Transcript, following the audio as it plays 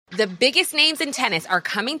The biggest names in tennis are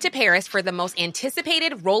coming to Paris for the most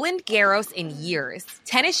anticipated Roland Garros in years.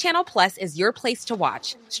 Tennis Channel Plus is your place to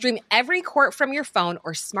watch. Stream every court from your phone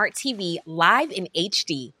or smart TV live in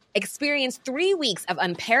HD. Experience 3 weeks of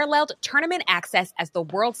unparalleled tournament access as the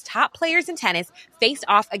world's top players in tennis face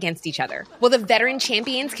off against each other. Will the veteran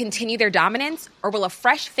champions continue their dominance, or will a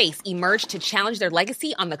fresh face emerge to challenge their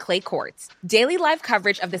legacy on the clay courts? Daily live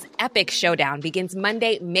coverage of this epic showdown begins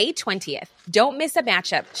Monday, May 20th. Don't miss a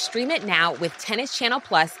matchup. Stream it now with Tennis Channel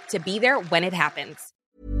Plus to be there when it happens.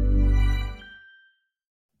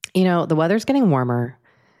 You know, the weather's getting warmer,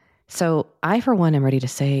 so I, for one, am ready to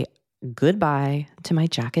say goodbye to my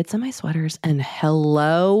jackets and my sweaters and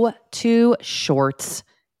hello to shorts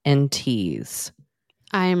and tees.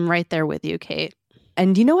 I'm right there with you, Kate.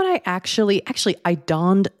 And you know what? I actually I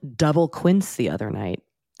donned double quince the other night.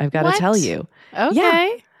 I've got to tell you. Okay. Yeah.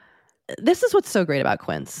 This is what's so great about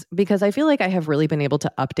quince, because I feel like I have really been able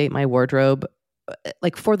to update my wardrobe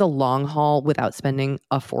like for the long haul without spending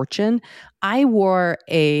a fortune. I wore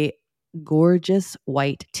a gorgeous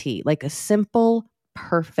white tee, like a simple,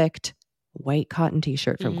 perfect white cotton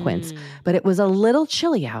t-shirt from Quince, but it was a little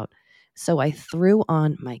chilly out, so I threw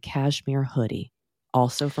on my cashmere hoodie,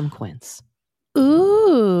 also from Quince.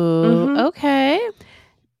 Ooh, okay.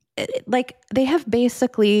 Like, they have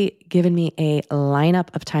basically given me a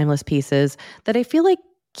lineup of timeless pieces that I feel like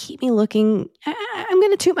keep me looking, I'm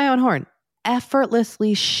going to toot my own horn,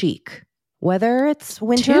 effortlessly chic. Whether it's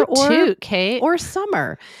winter or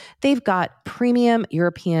summer. They've got premium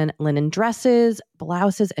European linen dresses,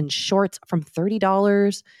 blouses, and shorts from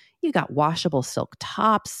 $30. You got washable silk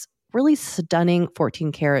tops, really stunning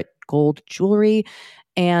 14-karat gold jewelry,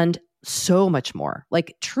 and so much more.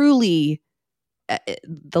 Like, truly,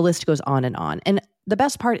 the list goes on and on. And the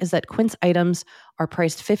best part is that Quince items are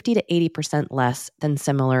priced 50 to 80% less than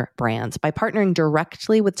similar brands. By partnering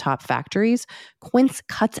directly with top factories, Quince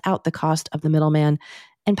cuts out the cost of the middleman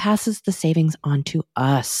and passes the savings on to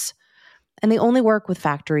us. And they only work with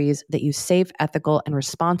factories that use safe, ethical, and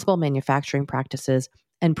responsible manufacturing practices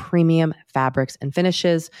and premium fabrics and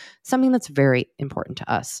finishes, something that's very important to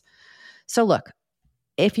us. So look,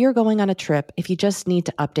 if you're going on a trip, if you just need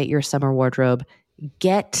to update your summer wardrobe,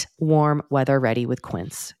 get warm weather ready with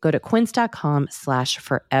Quince. Go to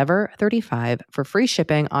quince.com/forever35 for free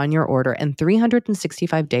shipping on your order and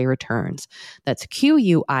 365-day returns. That's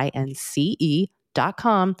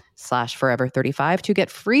QUINCE.com/forever35 to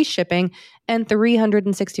get free shipping and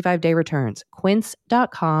 365-day returns.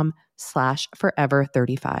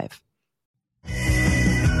 Quince.com/forever35.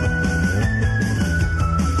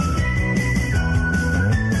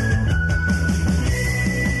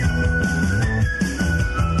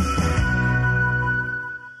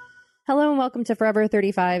 Hello and welcome to Forever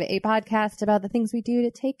 35, a podcast about the things we do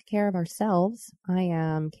to take care of ourselves. I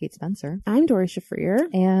am Kate Spencer. I'm Dory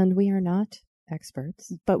Shafrir. And we are not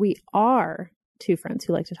experts. But we are two friends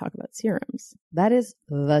who like to talk about serums. That is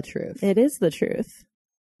the truth. It is the truth.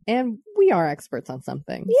 And we are experts on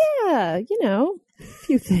something. Yeah, you know, a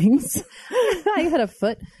few things. I had a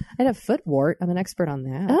foot wart. I'm an expert on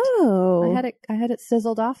that. Oh. I had it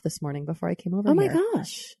sizzled off this morning before I came over here. Oh my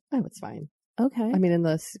gosh. Oh, it's fine. Okay. I mean, in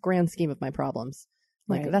the grand scheme of my problems,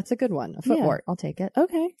 like, right. That's a good one. A foot wart. I'll take it.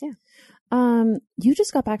 Okay. Yeah. You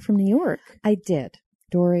just got back from New York. I did.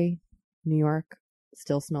 Dory, New York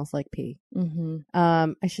still smells like pee. Mm-hmm.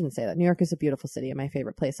 I shouldn't say that. New York is a beautiful city and my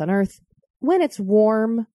favorite place on earth. When it's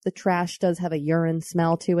warm, the trash does have a urine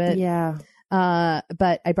smell to it. Yeah.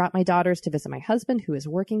 But I brought my daughters to visit my husband, who is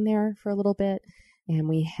working there for a little bit, and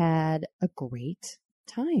we had a great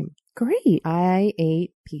time. Great. I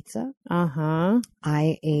ate pizza. Uh-huh.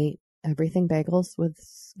 I ate everything bagels with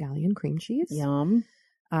scallion cream cheese. Yum.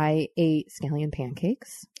 I ate scallion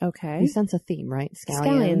pancakes. Okay. You sense a theme, right?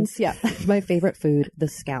 Scallions. Yeah. My favorite food, the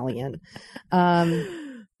scallion.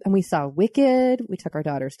 And we saw Wicked. We took our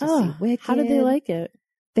daughters to see Wicked. How did they like it?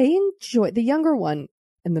 They enjoyed. The younger one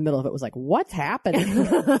in the middle of it was like, what's happening?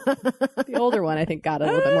 The older one, I think, got a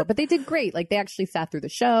little bit more, but they did great. Like, they actually sat through the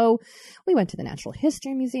show. We went to the Natural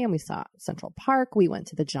History Museum. We saw Central Park. We went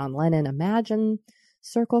to the John Lennon Imagine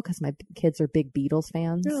Circle because my kids are big Beatles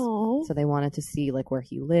fans. Aww. So they wanted to see like where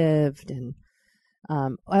he lived. And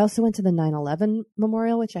I also went to the 9/11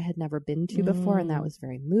 memorial, which I had never been to before. And that was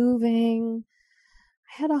very moving.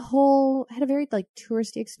 I had a very like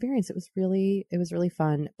touristy experience. It was really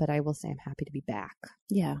fun, but I will say I'm happy to be back.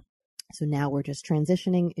 Yeah. So now we're just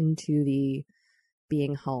transitioning into the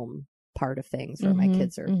being home part of things where my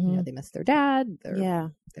kids are, you know, they miss their dad.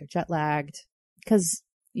 They're jet lagged. Because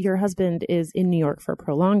your husband is in New York for a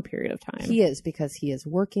prolonged period of time. He is, because he is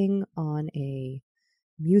working on a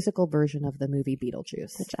musical version of the movie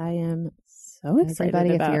Beetlejuice. Which I am so excited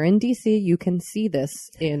Everybody, about. if you're in DC, you can see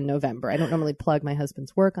this in November. I don't normally plug my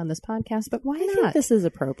husband's work on this podcast, but why I not? think this is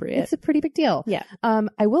appropriate. It's a pretty big deal. Yeah.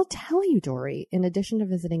 I will tell you, Dory, in addition to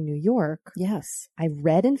visiting New York, Yes. I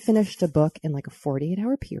read and finished a book in like a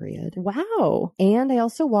 48-hour period. Wow. And I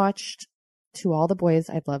also watched To All the Boys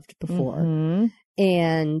I'd Loved Before. Mhm.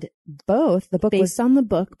 And both, the book was Based on the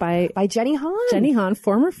book by Jenny Han. Jenny Han,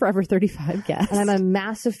 former Forever 35 guest. And I'm a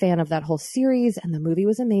massive fan of that whole series, and the movie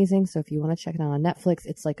was amazing. So if you want to check it out on Netflix,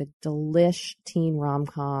 it's like a delish teen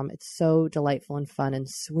rom-com. It's so delightful and fun and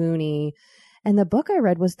swoony. And the book I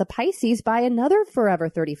read was The Pisces by another Forever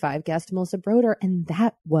 35 guest, Melissa Broder, and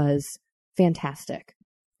that was fantastic.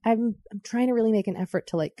 I'm trying to really make an effort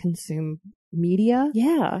to like consume media,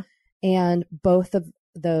 Yeah. and both of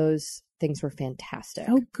those things were fantastic.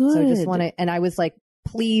 Oh, good. So I just want to, and I was like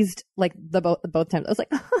pleased, like both times. I was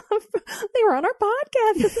like, they were on our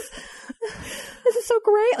podcast. This is so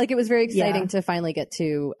great. Like it was very exciting to finally get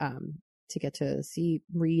to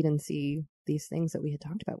read and see these things that we had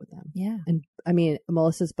talked about with them. Yeah. And I mean,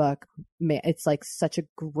 Melissa's book, it's like such a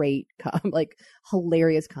great, like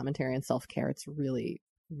hilarious commentary on self-care. It's really,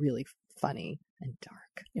 really funny and dark.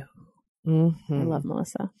 I love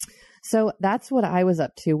Melissa. So that's what I was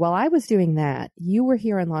up to. While I was doing that, you were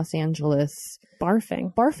here in Los Angeles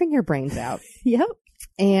Barfing your brains out. Yep.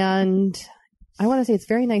 And I want to say it's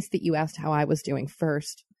very nice that you asked how I was doing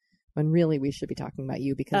first, when really we should be talking about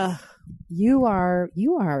you, because you are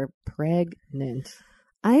pregnant.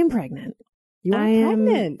 I am pregnant. You are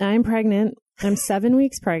pregnant. I'm pregnant. I'm 7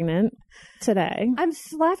 weeks pregnant today. I'm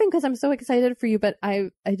laughing because I'm so excited for you, but I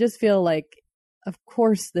just feel like, of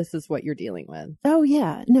course, this is what you're dealing with. Oh,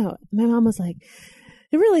 yeah. No, my mom was like,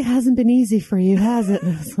 it really hasn't been easy for you, has it?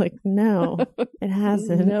 And I was like, no, it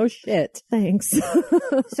hasn't. No shit. Thanks.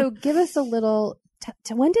 So give us a little,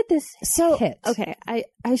 when did this hit? Okay,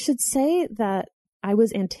 I should say that I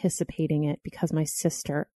was anticipating it because my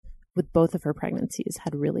sister, with both of her pregnancies,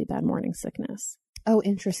 had really bad morning sickness. Oh,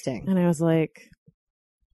 interesting. And I was like,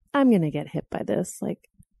 I'm going to get hit by this. Like,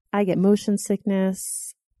 I get motion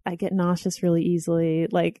sickness. I get nauseous really easily.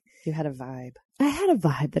 Like, you had a vibe. I had a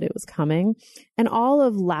vibe that it was coming. And all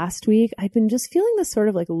of last week, I'd been just feeling this sort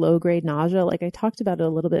of like low grade nausea. Like I talked about it a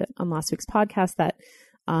little bit on last week's podcast, that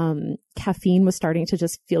caffeine was starting to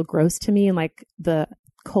just feel gross to me. And like the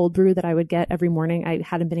cold brew that I would get every morning, I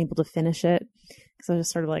hadn't been able to finish it because I was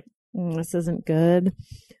just sort of like, this isn't good.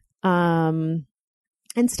 And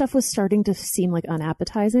stuff was starting to seem like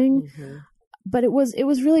unappetizing. Mm-hmm. But it was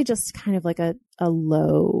really just kind of like a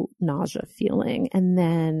low nausea feeling. And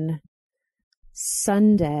then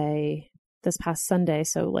this past Sunday,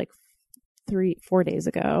 so like 3 days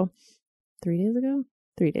ago,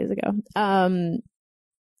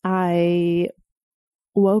 I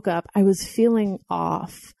woke up, I was feeling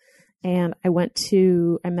off, and I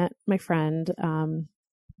met my friend,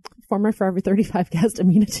 former Forever 35 guest,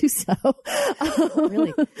 Amina Tuso.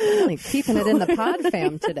 really keeping it in the pod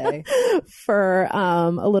fam today. For a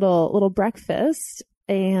little breakfast.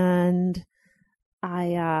 And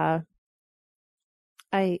I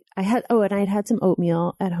had some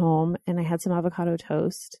oatmeal at home, and I had some avocado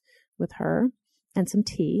toast with her and some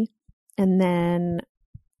tea. And then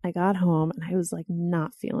I got home and I was like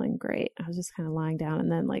not feeling great. I was just kind of lying down, and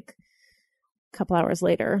then like a couple hours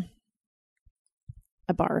later,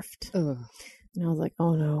 I barfed. Ugh. And I was like,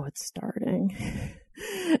 oh no, it's starting.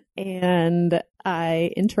 And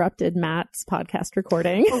I interrupted Matt's podcast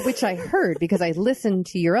recording. Which I heard because I listened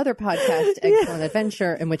to your other podcast, Excellent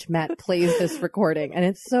Adventure, in which Matt plays this recording. And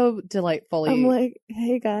it's so delightfully. I'm like,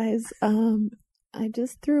 hey guys, I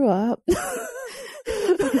just threw up.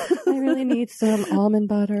 I really need some almond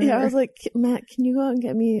butter. Yeah, I was like, Matt, can you go out and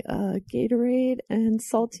get me Gatorade and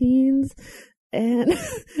saltines? And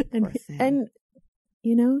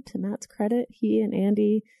you know, to Matt's credit, he and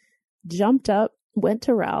Andy jumped up, went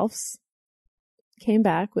to Ralph's, came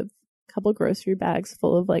back with a couple grocery bags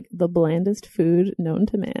full of like the blandest food known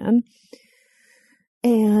to man.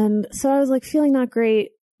 And so I was like feeling not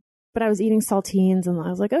great, but I was eating saltines, and I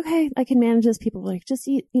was like, okay, I can manage this. People were like, just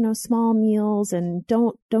eat, small meals and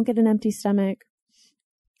don't get an empty stomach.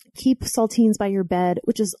 Keep saltines by your bed,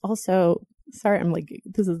 which is also, sorry, I'm like,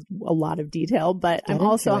 this is a lot of detail, but I'm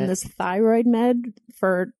also on this thyroid med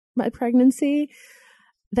for my pregnancy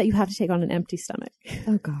that you have to take on an empty stomach.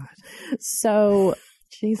 Oh God. So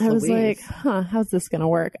Jeez, I was Louise. like, how's this going to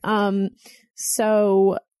work?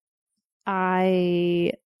 So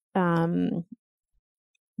I,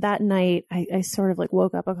 that night I sort of like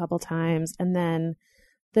woke up a couple times, and then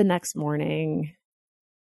the next morning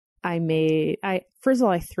first of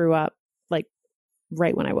all, I threw up like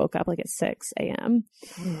right when I woke up, like at 6 a.m.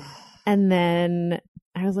 And then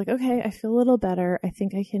I was like, okay, I feel a little better. I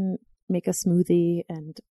think I can make a smoothie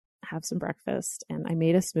and have some breakfast. And I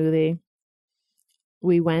made a smoothie.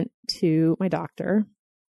 We went to my doctor,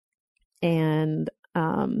 and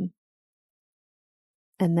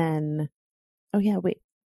then, oh yeah, wait,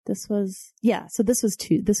 this was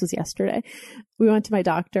yesterday. We went to my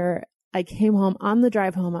doctor. I came home. On the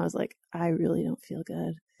drive home, I was like, I really don't feel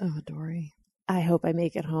good. Oh, Dory. I hope I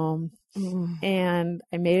make it home. And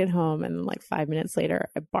I made it home, and like 5 minutes later,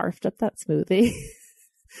 I barfed up that smoothie.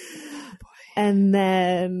 Oh, boy. And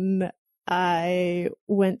then I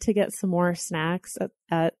went to get some more snacks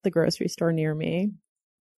at the grocery store near me.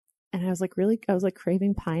 And I was like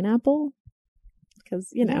craving pineapple.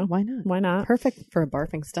 Because, why not? Why not? Perfect for a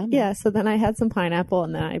barfing stomach. Yeah. So then I had some pineapple,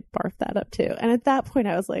 and then I barfed that up too. And at that point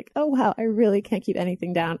I was like, oh wow, I really can't keep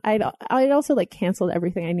anything down. I'd also like canceled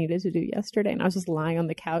everything I needed to do yesterday. And I was just lying on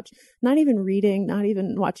the couch, not even reading, not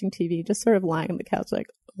even watching TV, just sort of lying on the couch like,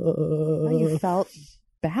 You felt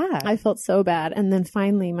bad. I felt so bad. And then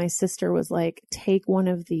finally my sister was like, take one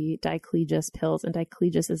of the Diclegis pills. And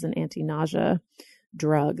Diclegis is an anti-nausea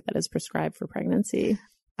drug that is prescribed for pregnancy.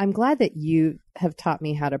 I'm glad that you have taught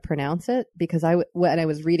me how to pronounce it, because when I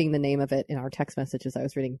was reading the name of it in our text messages, I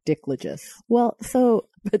was reading Diclegis. Well, so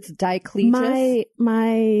it's Diclegis.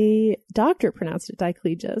 My doctor pronounced it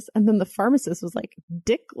Diclegis, and then the pharmacist was like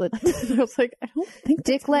Diclegis. I was like, I don't think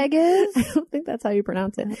Diclegis. I don't think that's how you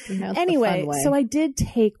pronounce it. Anyway, so I did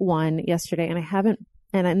take one yesterday, and I haven't,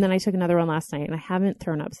 and then I took another one last night, and I haven't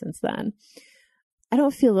thrown up since then. I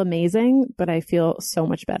don't feel amazing, but I feel so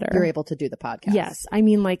much better. You're able to do the podcast. Yes. I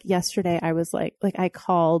mean, like yesterday I was like I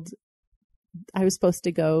was supposed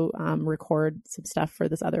to go record some stuff for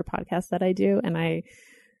this other podcast that I do. And I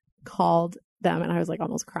called them, and I was like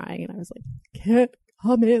almost crying, and I was like, can't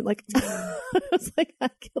come in. Like, I was like,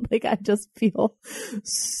 I just feel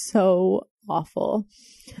so awful.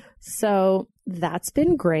 So that's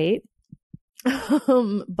been great.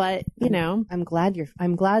 But I'm glad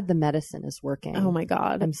the medicine is working. Oh my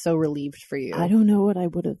God. I'm so relieved for you. I don't know what I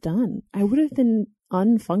would have done. I would have been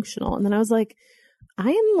unfunctional. And then I was like,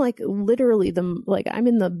 I am like literally I'm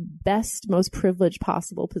in the best, most privileged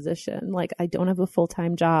possible position. Like, I don't have a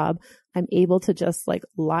full-time job. I'm able to just like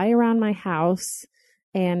lie around my house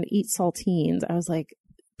and eat saltines. I was like,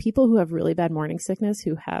 people who have really bad morning sickness,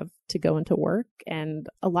 who have to go into work, and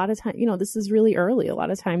a lot of times, this is really early. A lot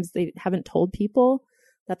of times they haven't told people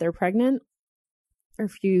that they're pregnant. Or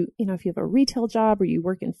if you have a retail job, or you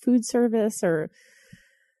work in food service, or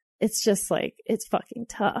it's just like, it's fucking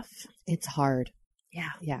tough. It's hard. Yeah.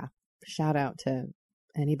 Yeah. Shout out to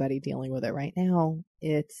anybody dealing with it right now.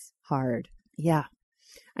 It's hard. Yeah.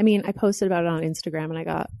 I mean, I posted about it on Instagram, and I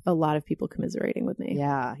got a lot of people commiserating with me.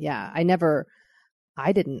 Yeah. Yeah.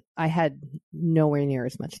 I had nowhere near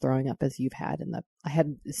as much throwing up as you've had I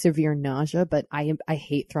had severe nausea, but I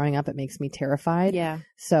hate throwing up. It makes me terrified. Yeah.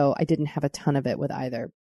 So I didn't have a ton of it with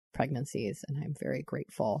either pregnancies, and I'm very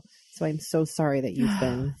grateful. So I'm so sorry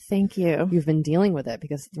that thank you. You've been dealing with it,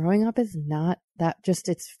 because throwing up is not that just,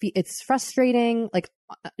 it's frustrating. Like,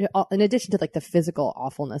 in addition to like the physical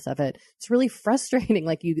awfulness of it, it's really frustrating.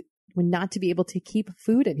 Like, you would not to be able to keep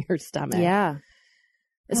food in your stomach. Yeah.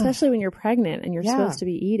 Especially when you're pregnant and you're supposed to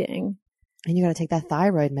be eating. And you got to take that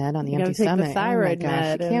thyroid med on the empty stomach. The thyroid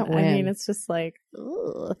med. You can't win. I mean, it's just like,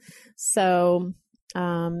 ugh. So,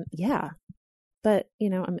 yeah. But,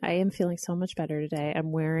 I am feeling so much better today.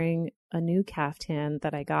 I'm wearing a new caftan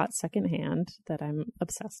that I got secondhand that I'm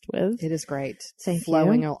obsessed with. It is great. Thank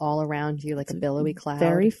flowing you. all around you like a billowy cloud.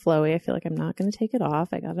 Very flowy. I feel like I'm not going to take it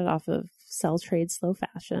off. I got it off of Sell Trade Slow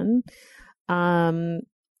Fashion.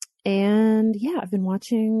 And yeah, I've been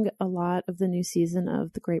watching a lot of the new season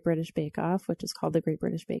of the Great British Bake Off, which is called the Great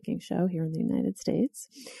British Baking Show here in the United States.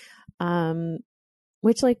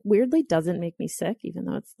 Which like weirdly doesn't make me sick, even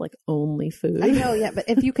though it's like only food. I know, yeah, but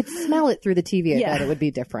if you could smell it through the TV, I bet it would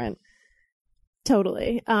be different.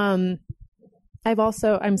 Totally. I'm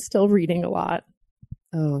still reading a lot.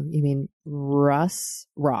 Oh, you mean Ross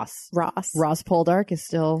Poldark is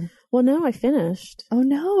still... Well, no, I finished. Oh,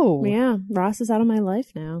 no. Yeah, Ross is out of my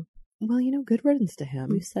life now. Well, good riddance to him.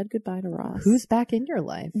 We've said goodbye to Ross. Who's back in your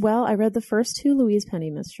life? Well, I read the first 2 Louise Penny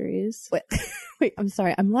mysteries. Wait, I'm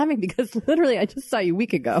sorry. I'm laughing because literally I just saw you a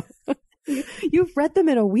week ago. You've read them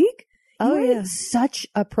in a week? Oh, You're such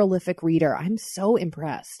a prolific reader. I'm so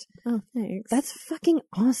impressed. Oh, thanks. That's fucking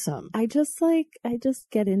awesome. I just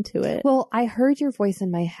get into it. Well, I heard your voice in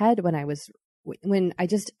my head when I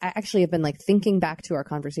actually have been like thinking back to our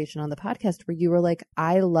conversation on the podcast where you were like,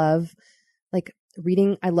 I love like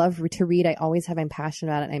reading, I love to read. I always have, I'm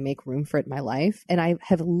passionate about it. And I make room for it in my life. And I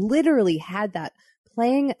have literally had that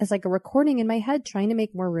playing as like a recording in my head, trying to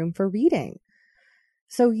make more room for reading.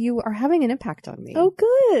 So you are having an impact on me. Oh,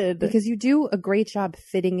 good. Because you do a great job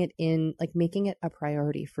fitting it in, like making it a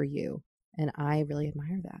priority for you. And I really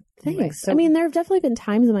admire that. Thanks. Anyway, so, I mean, there have definitely been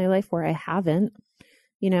times in my life where I haven't,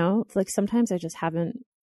 like sometimes I just haven't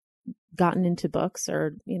gotten into books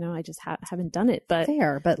or, I just haven't done it. But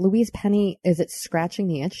fair. But Louise Penny, is it scratching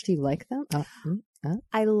the itch? Do you like them?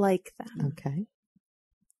 I like them. Okay.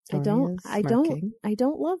 I don't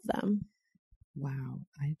love them. Wow.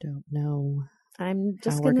 I don't know. I'm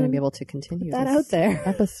just how we're going to be able to continue that this out there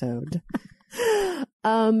episode.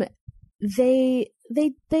 They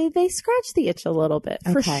scratch the itch a little bit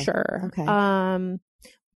for sure. Okay.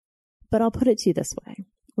 But I'll put it to you this way.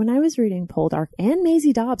 When I was reading Poldark and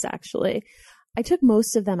Maisie Dobbs, actually, I took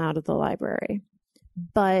most of them out of the library.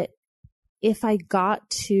 But if I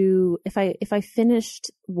finished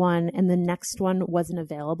one and the next one wasn't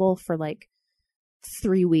available for like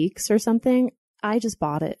 3 weeks or something, I just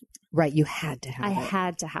bought it. Right. You had to have it. I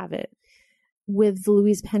had to have it. With the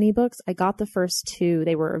Louise Penny books, I got the first 2.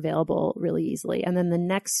 They were available really easily. And then the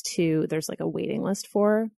next 2, there's like a waiting list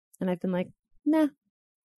for. And I've been like, nah.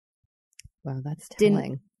 Wow, that's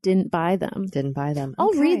telling. Didn't buy them. Didn't buy them.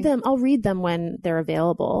 I'll read them. I'll read them when they're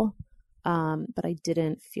available. But I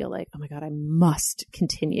didn't feel like, oh my God, I must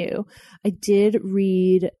continue. I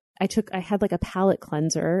had like a palate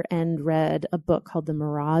cleanser and read a book called The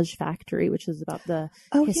Mirage Factory, which is about the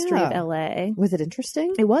history of LA. Was it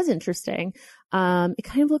interesting? It was interesting. It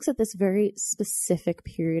kind of looks at this very specific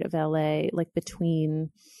period of LA, like between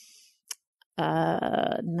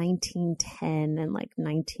 1910 and like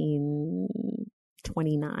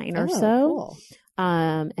 1929 or so. Cool.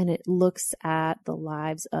 And it looks at the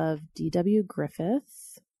lives of D.W.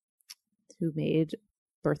 Griffith, who made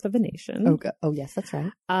Birth of a Nation. Oh, yes, that's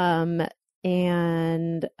right.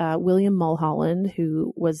 And William Mulholland,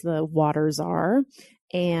 who was the water czar,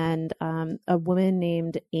 and a woman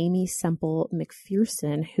named Amy Semple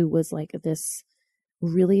McPherson, who was like this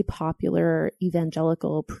really popular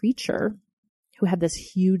evangelical preacher who had this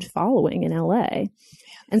huge following in LA.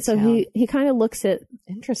 And so he kind of looks at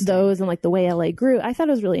those and like the way LA grew. I thought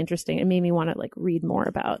it was really interesting. It made me want to like read more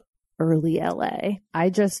about early LA. I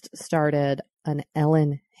just started an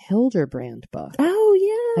Ellen Hilderbrand book.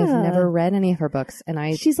 Oh yeah. I've never read any of her books.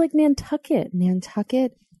 And she's like Nantucket,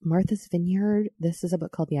 Martha's Vineyard. This is a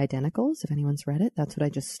book called The Identicals. If anyone's read it, that's what I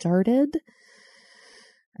just started.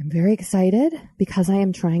 I'm very excited because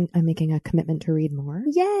I'm making a commitment to read more.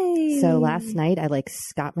 Yay. So last night I like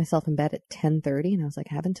got myself in bed at 10:30 and I was like,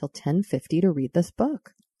 I have until 10:50 to read this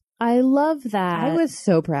book. I love that. I was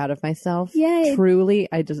so proud of myself. Yay. Truly,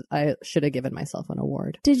 I should have given myself an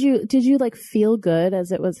award. Did you like feel good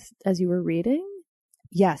as you were reading?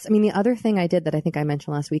 Yes. I mean, the other thing I did that I think I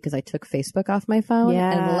mentioned last week is I took Facebook off my phone.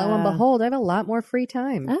 Yeah. And lo and behold, I have a lot more free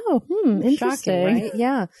time. Oh, interesting. Shocking, right?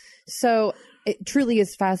 Yeah. So it truly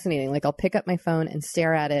is fascinating. Like I'll pick up my phone and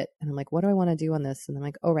stare at it and I'm like, what do I want to do on this? And I'm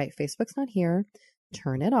like, oh, right. Facebook's not here.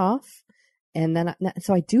 Turn it off. And then,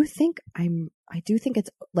 so I do think it's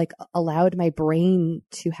like allowed my brain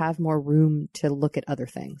to have more room to look at other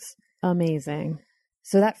things. Amazing.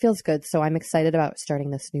 So that feels good. So I'm excited about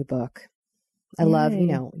starting this new book. I love,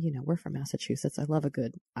 we're from Massachusetts. I love a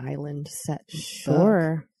good island set.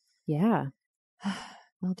 Sure. Book. Yeah.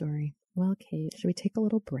 Well, Dory. Well, Kate. Should we take a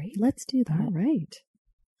little break? Let's do that. All right.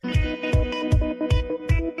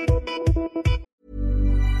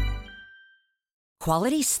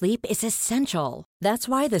 Quality sleep is essential. That's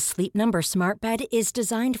why the Sleep Number Smart Bed is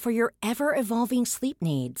designed for your ever-evolving sleep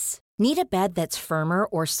needs. Need a bed that's firmer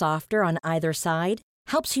or softer on either side?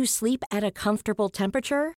 Helps you sleep at a comfortable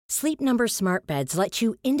temperature? Sleep Number Smart Beds let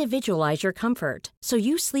you individualize your comfort so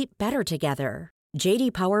you sleep better together.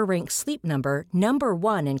 J.D. Power ranks Sleep Number number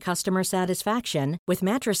 1 in customer satisfaction with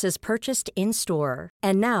mattresses purchased in-store.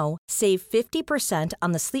 And now, save 50%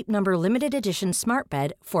 on the Sleep Number Limited Edition Smart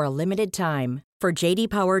Bed for a limited time. For J.D.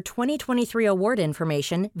 Power 2023 award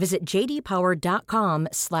information, visit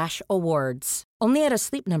jdpower.com/awards. Only at a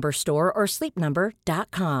Sleep Number store or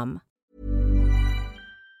sleepnumber.com.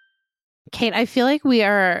 Kate, I feel like we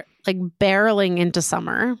are like barreling into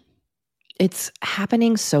summer. It's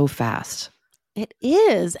happening so fast. It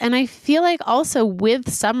is. And I feel like also with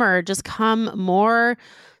summer just come more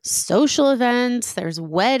social events. There's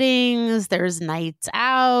weddings, there's nights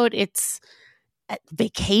out, it's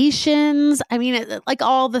vacations. I mean, like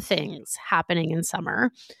all the things happening in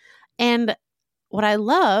summer. And what I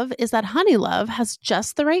love is that Honeylove has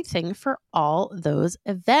just the right thing for all those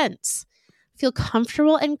events. Feel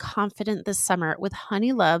comfortable and confident this summer with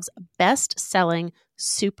Honeylove's best-selling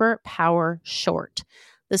Super Power Short.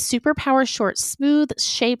 The Super Power Short smooths,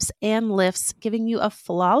 shapes, and lifts, giving you a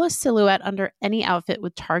flawless silhouette under any outfit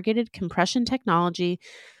with targeted compression technology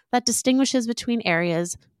that distinguishes between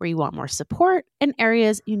areas where you want more support and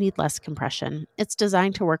areas you need less compression. It's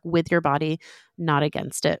designed to work with your body, not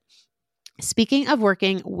against it. Speaking of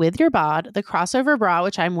working with your bod, the crossover bra,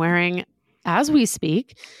 which I'm wearing as we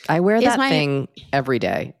speak. I wear that thing every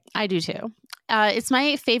day. I do too. It's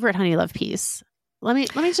my favorite Honeylove piece. Let me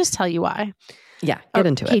just tell you why. Yeah, get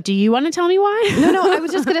into it. Okay, do you want to tell me why? No, I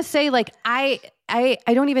was just going to say, like, I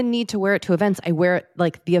don't even need to wear it to events. I wear it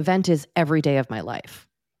like the event is every day of my life.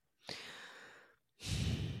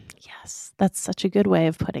 Yes, that's such a good way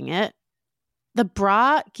of putting it. The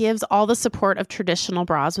bra gives all the support of traditional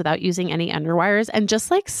bras without using any underwires. And just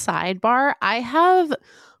like sidebar, I have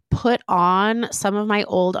put on some of my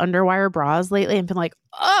old underwire bras lately and been like,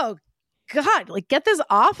 oh God, like get this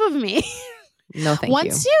off of me. No, thank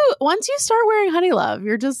once you. Once you start wearing Honeylove,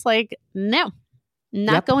 you're just like, no,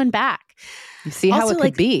 not going back. You see how also, it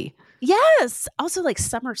could be. Yes. Also, like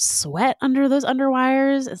summer sweat under those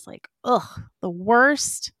underwires is like, ugh, the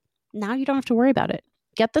worst. Now you don't have to worry about it.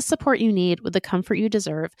 Get the support you need with the comfort you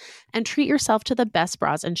deserve and treat yourself to the best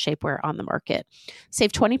bras and shapewear on the market.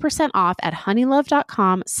 Save 20% off at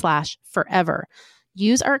honeylove.com/forever.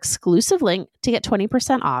 Use our exclusive link to get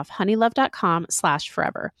 20% off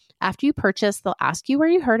honeylove.com/forever. After you purchase, they'll ask you where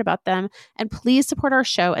you heard about them, and please support our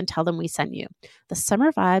show and tell them we sent you. The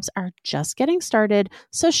summer vibes are just getting started,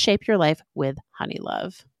 so shape your life with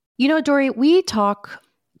Honeylove. You know, Doree, we talk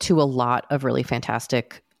to a lot of really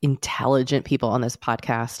fantastic, intelligent people on this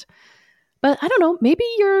podcast, but I don't know, maybe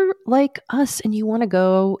you're like us and you want to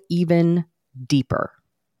go even deeper.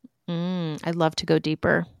 I'd love to go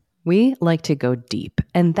deeper. We like to go deep,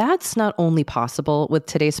 and that's not only possible with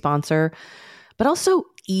today's sponsor, but also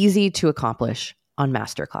easy to accomplish on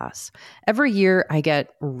Masterclass. Every year I get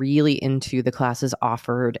really into the classes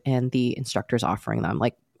offered and the instructors offering them.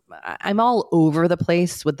 Like, I'm all over the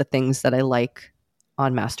place with the things that I like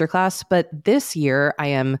on Masterclass, but this year I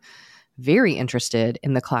am very interested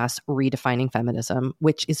in the class Redefining Feminism,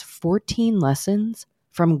 which is 14 lessons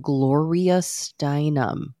from Gloria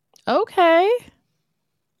Steinem. Okay.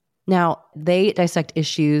 Now, they dissect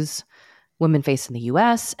issues women face in the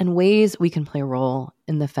US and ways we can play a role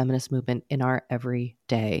in the feminist movement in our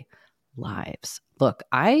everyday lives. Look,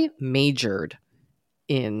 I majored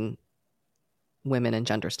in women and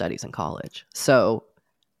gender studies in college, so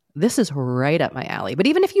this is right up my alley. But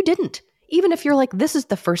even if you didn't, even if you're like, this is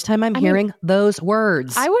the first time I'm hearing those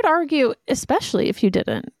words. I would argue, especially if you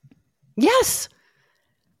didn't. Yes.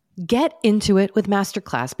 Get into it with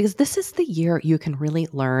Masterclass, because this is the year you can really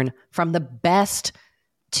learn from the best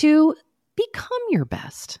to become your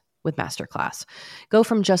best with Masterclass. Go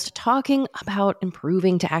from just talking about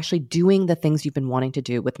improving to actually doing the things you've been wanting to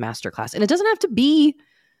do with Masterclass. And it doesn't have to be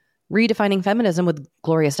redefining feminism with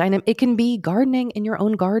Gloria Steinem. It can be gardening in your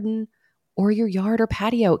own garden or your yard or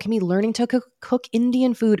patio. It can be learning to cook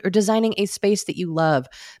Indian food or designing a space that you love.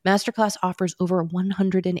 Masterclass offers over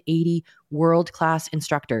 180 world-class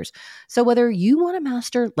instructors. So whether you want to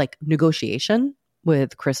master like negotiation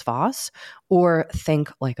with Chris Voss, or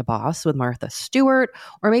think like a boss with Martha Stewart,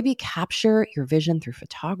 or maybe capture your vision through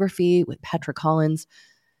photography with Petra Collins,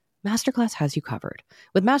 Masterclass has you covered.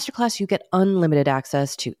 With Masterclass, you get unlimited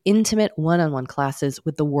access to intimate one-on-one classes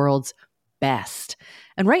with the world's best.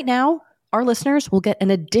 And right now, our listeners will get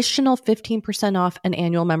an additional 15% off an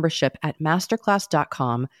annual membership at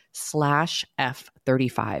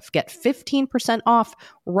masterclass.com/F35. Get 15% off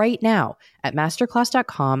right now at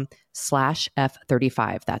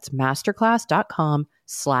masterclass.com/F35. That's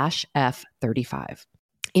masterclass.com/F35.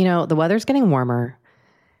 You know, the weather's getting warmer,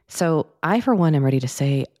 so I, for one, am ready to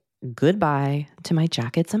say goodbye to my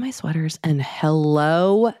jackets and my sweaters and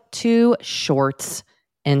hello to shorts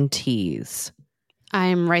and tees.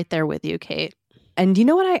 I'm right there with you, Kate. And you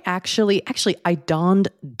know what? I actually I donned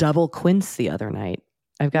double quince the other night.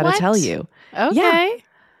 I've got to tell you. Okay. Yeah.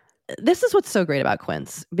 This is what's so great about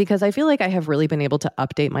quince, because I feel like I have really been able to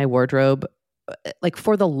update my wardrobe like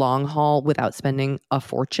for the long haul without spending a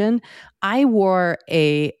fortune. I wore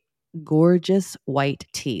a gorgeous white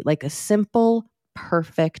tee, like a simple,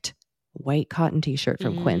 perfect white cotton t-shirt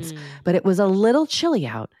from Quince, but it was a little chilly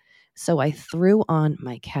out. So I threw on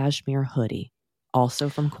my cashmere hoodie, also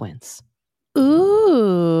from Quince.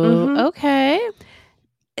 Ooh, okay.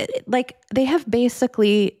 Like, they have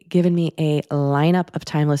basically given me a lineup of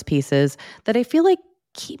timeless pieces that I feel like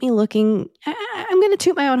keep me looking, I'm going to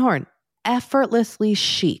toot my own horn, effortlessly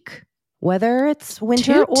chic Whether it's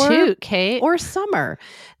winter Toot, Kate. or summer,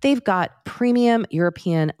 they've got premium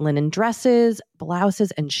European linen dresses,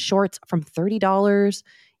 blouses, and shorts from $30.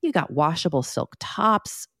 You got washable silk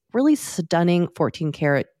tops, really stunning 14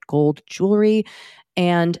 karat gold jewelry,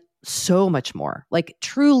 and so much more. Like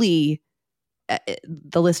truly,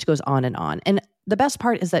 the list goes on and on. And the best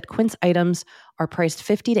part is that Quince items are priced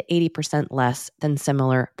 50 to 80% less than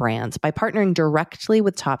similar brands. By partnering directly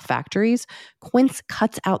with top factories, Quince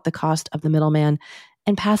cuts out the cost of the middleman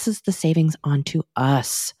and passes the savings on to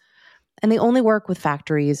us. And they only work with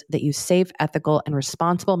factories that use safe, ethical, and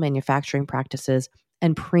responsible manufacturing practices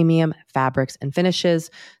and premium fabrics and finishes,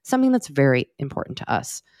 something that's very important to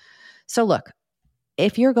us. So look,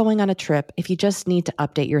 if you're going on a trip, if you just need to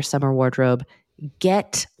update your summer wardrobe,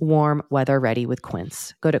 get warm weather ready with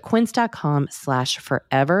Quince. Go to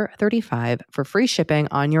quince.com/forever35 for free shipping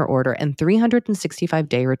on your order and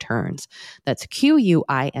 365-day returns. That's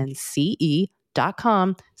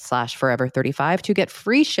QUINCE.com/forever35 to get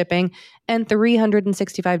free shipping and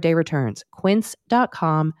 365-day returns.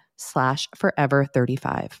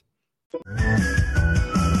 Quince.com/forever35.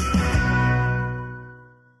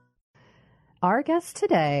 Our guest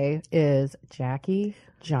today is Jackie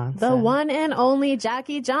Johnson. The one and only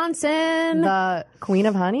Jackie Johnson. The Queen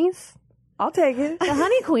of Honeys? I'll take it. The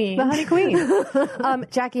Honey Queen. The Honey Queen.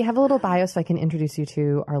 Jackie, have a little bio so I can introduce you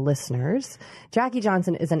to our listeners. Jackie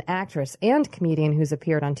Johnson is an actress and comedian who's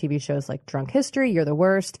appeared on TV shows like Drunk History, You're the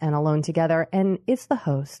Worst, and Alone Together, and is the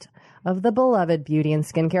host of the beloved beauty and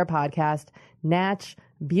skincare podcast, Natch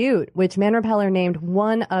Beaut, which Man Repeller named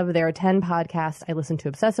one of their 10 podcasts I listen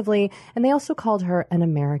to obsessively, and they also called her an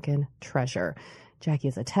American treasure. Jackie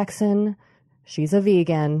is a Texan. She's a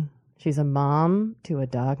vegan. She's a mom to a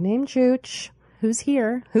dog named Chooch. Who's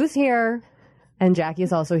here? And Jackie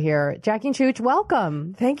is also here. Jackie and Chooch,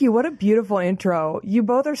 welcome. Thank you. What a beautiful intro. You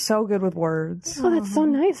both are so good with words. Oh, that's so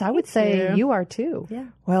nice. I would say you are too. Yeah.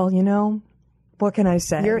 Well, what can I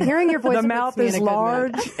say? You're hearing your voice. The mouth is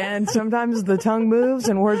large, and sometimes the tongue moves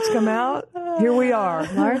and words come out. Here we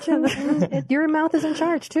are. Large, and your mouth is in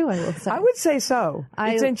charge too, I will say. I would say so.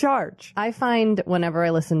 It's in charge. I find whenever I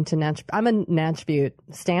listen to Natch, I'm a Natch Beaut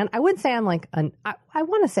stan. I would say I'm like I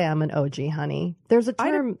want to say I'm an OG honey. There's a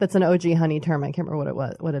term that's an OG honey term. I can't remember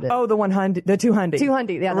what it is. Oh, the 100, the 200.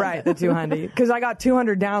 200, yeah. Right, the 200. Because I got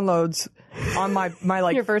 200 downloads on my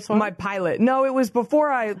like your first one? My pilot. No, it was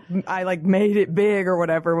before I like made it big or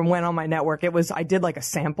whatever and went on my network. I did like a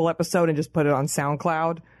sample episode and just put it on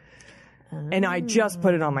SoundCloud. And I just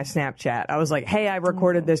put it on my Snapchat. I was like, hey, I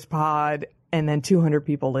recorded this pod, and then 200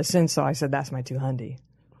 people listened, so I said, that's my 200.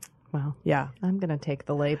 Wow. Yeah. I'm going to take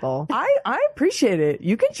the label. I appreciate it.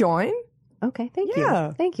 You can join. Okay, thank Yeah.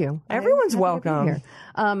 you. Thank you. Everyone's I'm happy to be welcome.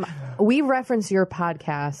 here. We reference your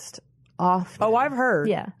podcast often. Oh, I've heard.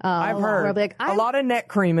 Yeah. I've where heard. I'll be like, a lot of neck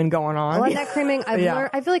creaming going on. A lot of neck creaming. I've Yeah. learned.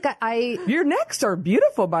 I feel like I Your necks are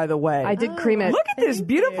beautiful, by the way. I did cream it. Look at this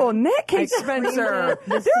beautiful neck, Kate Spencer.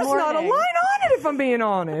 There's not a line morning. on it, if I'm being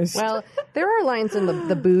honest. Well, there are lines in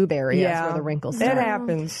the boob area yeah, where the wrinkles it start.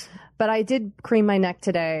 happens. But I did cream my neck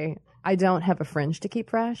today. I don't have a fringe to keep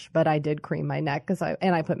fresh, but I did cream my neck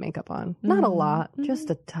I put makeup on. Not a lot, just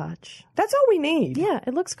a touch. That's all we need. Yeah,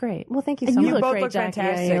 it looks great. Well, thank you And so you much. look Both great, look Jackie.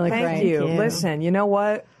 fantastic. Yeah, you look Thank great. you. Thank you. Listen, you know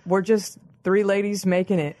what? We're just three ladies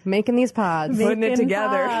making it. Making these pods. Putting it Making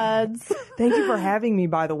together. pods. Thank you for having me,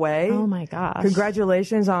 by the way. Oh my gosh.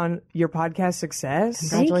 Congratulations on your podcast success.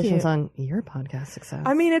 Congratulations you. on your podcast success.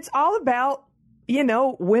 I mean, it's all about,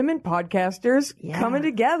 women podcasters coming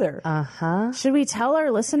together. uh-huh. Should we tell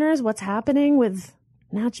our listeners what's happening with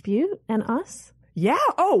Natch Beaut and us? Yeah.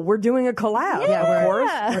 Oh, we're doing a collab. Yeah, of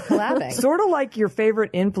course. We're collabing. Sort of like your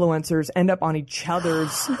favorite influencers end up on each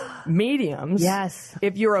other's mediums. Yes.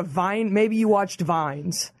 If you're a Vine, maybe you watched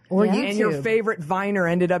Vines. Or And YouTube. your favorite Viner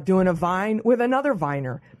ended up doing a Vine with another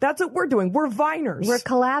Viner. That's what we're doing. We're Viners. We're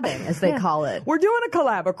collabing, as they call it. We're doing a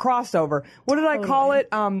collab, a crossover. What did I call it?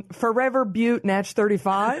 Forever Beaut Natch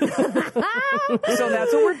 35. So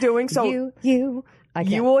that's what we're doing. So You. I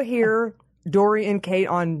can't. you will hear Dory and Kate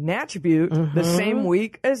on Natch Beaut the same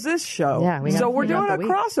week as this show. Yeah, we so got- we're we got doing a the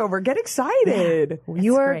week. crossover. Get excited.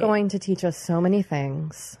 You are great. going to teach us so many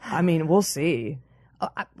things. I mean, we'll see.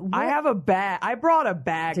 I have a bag. I brought a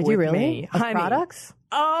bag Did with you really? me. Of honey. products?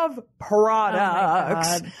 Of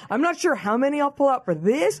products. God. I'm not sure how many I'll pull up for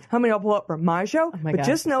this, how many I'll pull up for my show, my but God,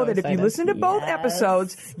 just know so that if you excited. listen to both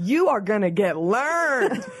episodes, you are going to get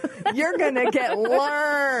learned. You're going to get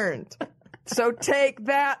learned. So take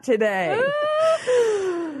that today.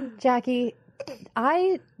 Jackie,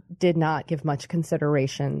 I did not give much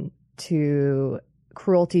consideration to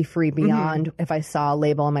cruelty-free beyond if I saw a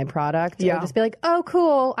label on my product. I would just be like, oh,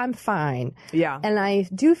 cool, I'm fine. Yeah. And I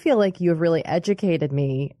do feel like you have really educated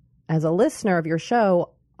me as a listener of your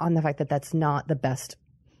show on the fact that that's not the best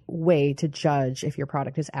way to judge if your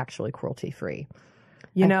product is actually cruelty-free.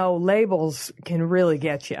 You know, labels can really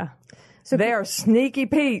get you. So they are sneaky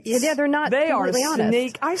Pete's. Yeah, they're not They are completely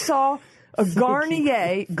honest. I saw a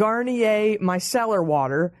Garnier micellar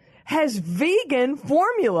water has vegan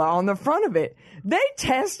formula on the front of it. They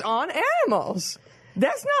test on animals.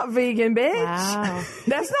 That's not vegan, bitch. Wow.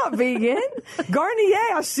 That's not vegan.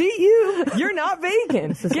 Garnier, I see you. You're not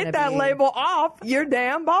vegan. Get that label off your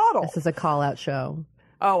damn bottle. This is a call-out show.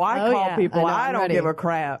 Oh, I call people. I don't ready. give a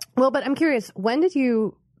crap. Well, but I'm curious, when did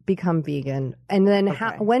you become vegan? And then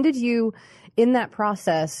when did you, in that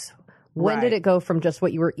process, when did it go from just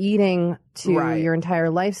what you were eating to your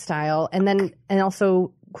entire lifestyle and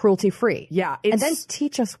also cruelty-free? Yeah. And then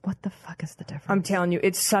teach us what the fuck is the difference. I'm telling you,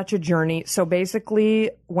 it's such a journey. So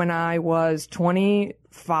basically, when I was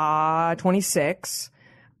 26,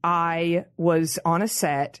 I was on a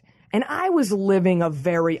set. And I was living a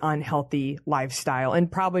very unhealthy lifestyle in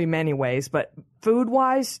probably many ways, but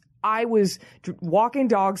food-wise, I was walking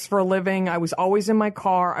dogs for a living. I was always in my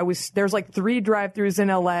car. There's like 3 drive-thrus in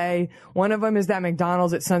LA. One of them is that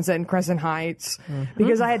McDonald's at Sunset and Crescent Heights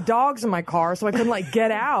because I had dogs in my car, so I couldn't like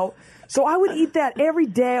get out. So I would eat that every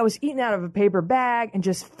day. I was eating out of a paper bag and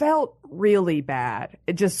just felt really bad.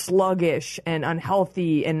 It just sluggish and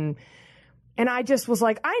unhealthy. And I just was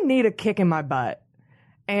like, I need a kick in my butt.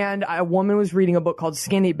 And a woman was reading a book called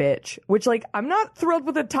Skinny Bitch, which, like, I'm not thrilled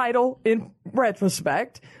with the title in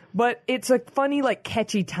retrospect, but it's a funny, like,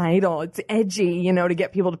 catchy title. It's edgy, you know, to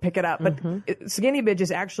get people to pick it up. But Skinny Bitch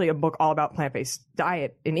is actually a book all about plant-based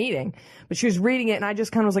diet and eating. But she was reading it, and I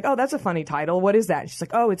just kind of was like, oh, that's a funny title. What is that? And she's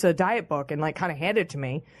like, oh, it's a diet book, and, like, kind of handed it to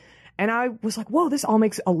me. And I was like, whoa, this all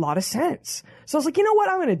makes a lot of sense. So I was like, you know what?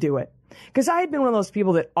 I'm going to do it. Because I had been one of those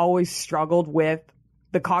people that always struggled with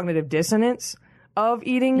the cognitive dissonance of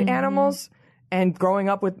eating animals. And growing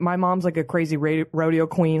up with my mom's like a crazy rodeo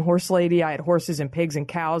queen, horse lady. I had horses and pigs and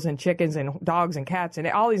cows and chickens and dogs and cats and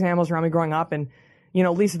all these animals around me growing up. And, you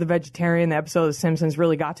know, Lisa the Vegetarian, the episode of The Simpsons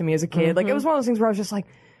really got to me as a kid. Like, it was one of those things where I was just like,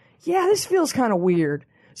 yeah, this feels kind of weird.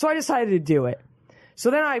 So I decided to do it.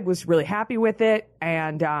 So then I was really happy with it.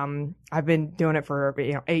 And I've been doing it for,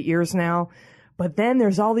 8 years now. But then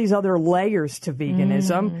there's all these other layers to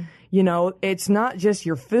veganism. You know, it's not just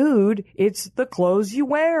your food, it's the clothes you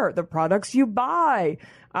wear, the products you buy,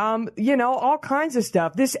 all kinds of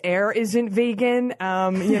stuff. This air isn't vegan.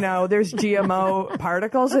 There's GMO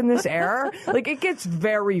particles in this air. Like, it gets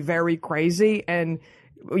very, very crazy. And,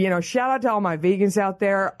 shout out to all my vegans out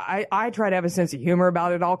there. I try to have a sense of humor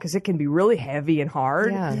about it all because it can be really heavy and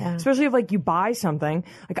hard. Yeah. Especially if, like, you buy something.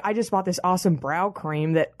 Like, I just bought this awesome brow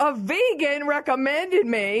cream that a vegan recommended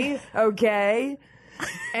me, okay?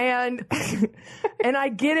 And I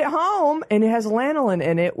get it home and it has lanolin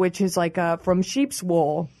in it, which is like from sheep's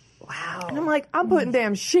wool. Wow. And I'm like, I'm putting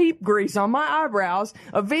damn sheep grease on my eyebrows.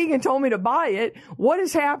 A vegan told me to buy it. What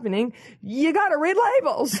is happening? You got to read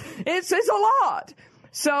labels. It's a lot.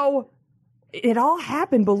 So it all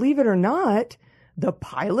happened, believe it or not, the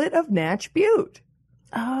pilot of Natch Butte.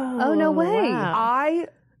 Oh, no way. Wow.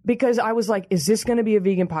 Because I was like, is this going to be a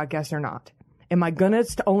vegan podcast or not? Am I going to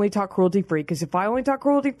only talk cruelty-free? Because if I only talk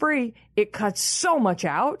cruelty-free, it cuts so much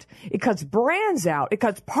out. It cuts brands out. It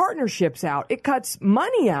cuts partnerships out. It cuts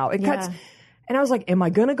money out. It cuts. And I was like, am I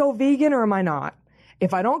going to go vegan or am I not?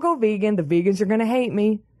 If I don't go vegan, the vegans are going to hate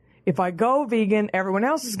me. If I go vegan, everyone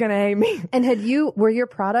else is going to hate me. And were your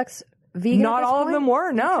products vegan? Not all of them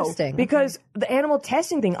were, no. Interesting. Because the animal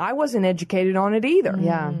testing thing, I wasn't educated on it either.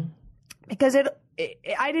 Yeah. Because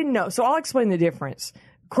I didn't know. So I'll explain the difference.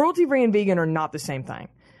 Cruelty-free and vegan are not the same thing.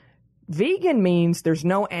 Vegan means there's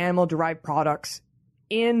no animal-derived products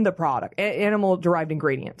in the product, animal-derived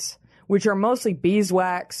ingredients, which are mostly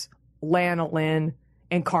beeswax, lanolin,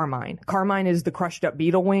 and carmine. Carmine is the crushed-up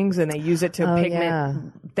beetle wings, and they use it to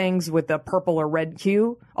pigment things with a purple or red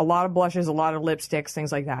hue. A lot of blushes, a lot of lipsticks,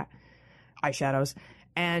 things like that. Eyeshadows.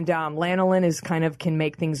 And lanolin can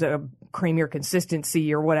make things a creamier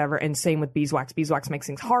consistency or whatever, and same with beeswax. Beeswax makes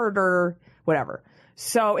things harder, whatever.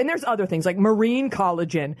 So, and there's other things like marine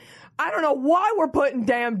collagen. I don't know why we're putting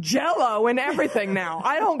damn Jell-O in everything now.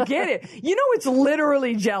 I don't get it. It's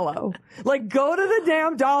literally Jell-O. Like, go to the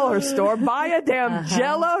damn dollar store, buy a damn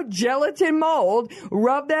Jell-O gelatin mold,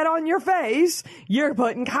 rub that on your face. You're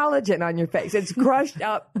putting collagen on your face. It's crushed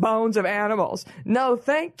up bones of animals. No,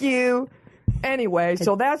 thank you. Anyway,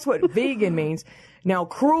 so that's what vegan means. Now,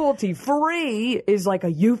 cruelty-free is like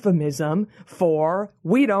a euphemism for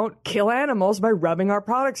we don't kill animals by rubbing our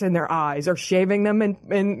products in their eyes or shaving them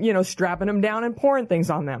and you know, strapping them down and pouring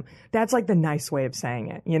things on them. That's like the nice way of saying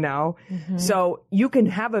it, you know? So you can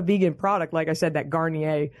have a vegan product. Like I said, that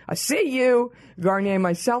Garnier, I see you, Garnier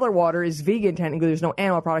micellar water is vegan. Technically, there's no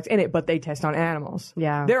animal products in it, but they test on animals.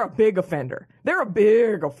 Yeah. They're a big offender. They're a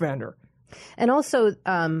big offender. And also,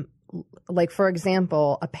 like, for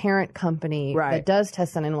example, a parent company that does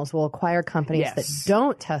test on animals will acquire companies that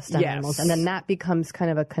don't test on animals. And then that becomes kind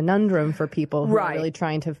of a conundrum for people who are really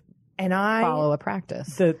trying to follow a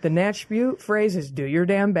practice. The Natchbute phrase is do your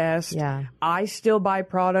damn best. Yeah. I still buy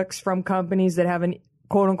products from companies that have an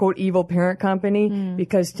quote unquote evil parent company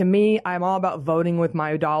because to me, I'm all about voting with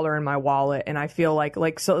my dollar and my wallet. And I feel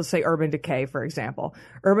like, so let's say Urban Decay, for example.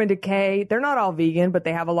 Urban Decay, they're not all vegan, but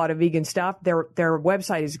they have a lot of vegan stuff. Their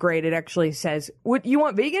website is great. It actually says, what you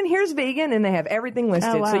want vegan? Here's vegan. And they have everything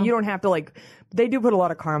listed. So you don't have to they do put a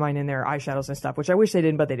lot of carmine in their eyeshadows and stuff, which I wish they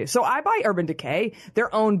didn't, but they do. So I buy Urban Decay.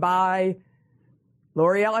 They're owned by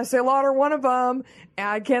L'Oreal, Estee Lauder, one of them.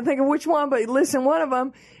 I can't think of which one, but listen, one of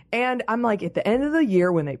them. And I'm like, at the end of the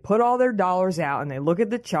year, when they put all their dollars out and they look at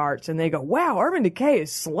the charts and they go, wow, Urban Decay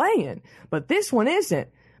is slaying, but this one isn't.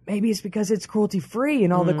 Maybe it's because it's cruelty-free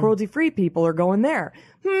and all the cruelty-free people are going there.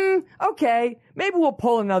 Okay, maybe we'll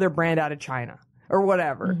pull another brand out of China or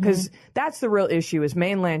whatever. Because that's the real issue is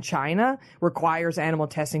mainland China requires animal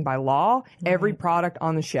testing by law, every product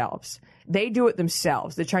on the shelves. They do it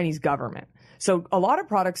themselves, the Chinese government. So a lot of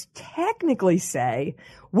products technically say,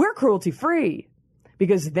 we're cruelty-free.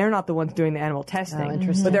 Because they're not the ones doing the animal testing. Oh,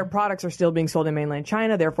 interesting. But their products are still being sold in mainland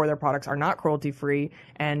China, therefore their products are not cruelty-free.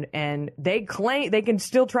 And they claim, they can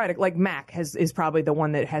still try to, like Mac is probably the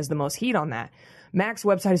one that has the most heat on that. Mac's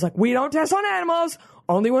website is like, we don't test on animals,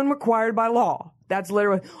 only when required by law. That's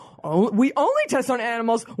literally, we only test on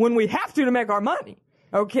animals when we have to make our money.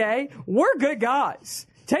 Okay? We're good guys.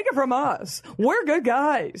 Take it from us. We're good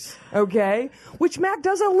guys. Okay? Which Mac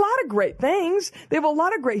does a lot of great things. They have a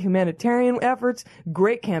lot of great humanitarian efforts,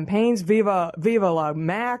 great campaigns, Viva la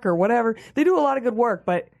Mac or whatever. They do a lot of good work,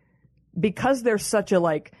 but because they're such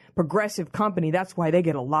a progressive company, that's why they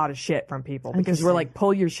get a lot of shit from people. Because we're like,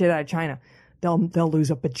 pull your shit out of China. They'll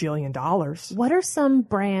lose $1 bajillion. What are some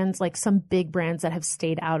brands, like some big brands that have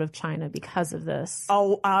stayed out of China because of this?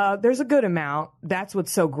 There's a good amount. That's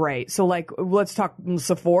what's so great. So let's talk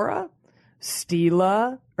Sephora,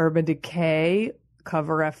 Stila, Urban Decay,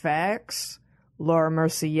 Cover FX, Laura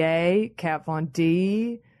Mercier, Kat Von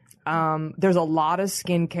D. There's a lot of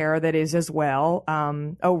skincare that is as well.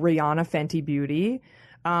 Rihanna Fenty Beauty.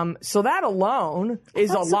 So that alone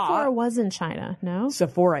is a lot. Sephora was in China, no?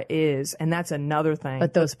 Sephora is, and that's another thing.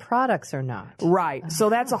 But those products are not. Right.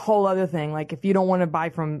 So that's a whole other thing. Like if you don't want to buy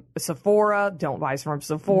from Sephora, don't buy from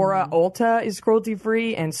Sephora. Ulta is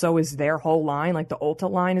cruelty-free, and so is their whole line. Like the Ulta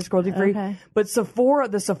line is cruelty-free. Okay. But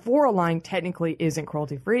the Sephora line technically isn't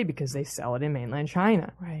cruelty-free because they sell it in mainland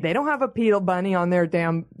China. Right. They don't have a PETA bunny on their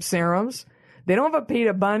damn serums. They don't have a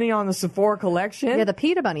PETA bunny on the Sephora collection. Yeah, the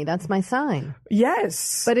PETA bunny. That's my sign.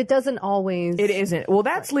 Yes. But it doesn't always. It isn't. Well,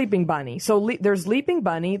 that's Leaping Bunny. So there's Leaping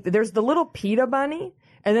Bunny. There's the little PETA bunny.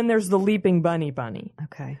 And then there's the Leaping Bunny.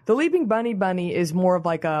 Okay. The Leaping Bunny is more of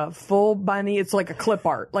like a full bunny. It's like a clip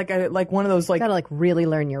art. Like one of those You gotta really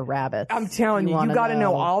learn your rabbits. I'm telling you gotta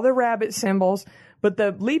know all the rabbit symbols. But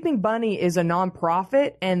the Leaping Bunny is a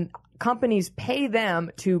nonprofit and companies pay them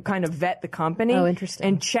to kind of vet the company. Oh, interesting.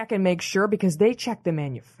 And check and make sure because they check the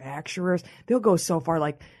manufacturers. They'll go so far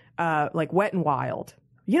like Wet n Wild.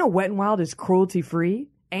 You know Wet n Wild is cruelty-free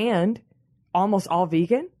and almost all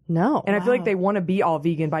vegan? No. And I feel like they want to be all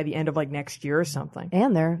vegan by the end of next year or something.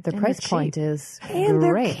 And their price point is and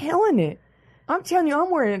great. They're killing it. I'm telling you, I'm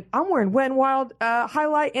wearing Wet n Wild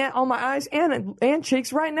highlight on my eyes and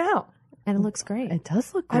cheeks right now. And it looks great. It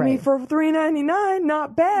does look great. I mean, for $3.99,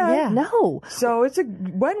 not bad. Yeah. No. So Wet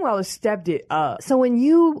n Wild has stepped it up. So when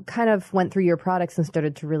you kind of went through your products and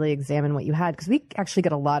started to really examine what you had, because we actually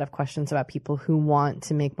get a lot of questions about people who want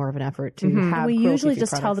to make more of an effort to have We usually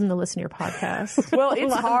just products. tell them to listen to your podcast. Well,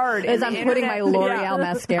 it's hard. As I'm putting my L'Oreal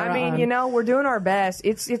mascara I mean, on. we're doing our best.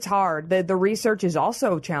 It's hard. The research is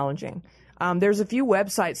also challenging. There's a few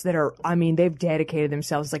websites that are, they've dedicated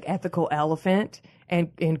themselves, like Ethical Elephant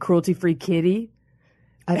and Cruelty-Free Kitty.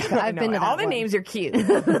 I've been to that all the one. names are cute,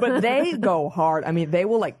 but they go hard. I mean, they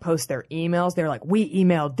will post their emails. They're like, we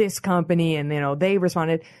emailed this company and, they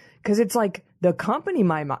responded. Cause it's like the company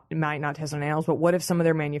might not test on animals, but what if some of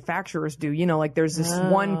their manufacturers do? There's this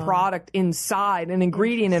one product inside, an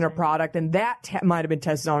ingredient in a product, and that might have been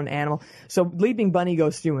tested on an animal. So Leaping Bunny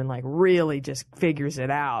goes through and really just figures it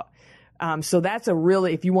out. So that's a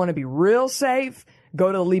really, if you want to be real safe,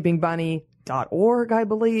 go to leapingbunny.org, I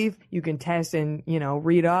believe. You can test and,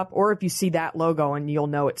 read up, or if you see that logo and you'll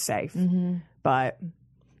know it's safe. But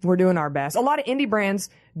we're doing our best. A lot of indie brands,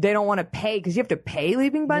 they don't want to pay because you have to pay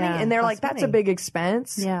Leaping Bunny, and they're like, that's a big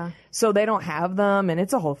expense. Yeah. So they don't have them, and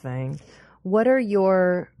it's a whole thing. What are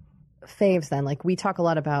your faves then? Like, we talk a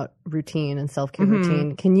lot about routine and self-care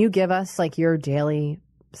routine. Can you give us like your daily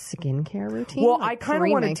skincare routine? Well, like I kind of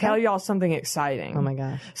want to tell y'all something exciting. Oh my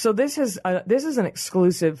gosh. So this is an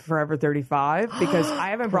exclusive Forever 35 because I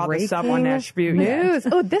haven't brought this up on Natch Beauty yet. News.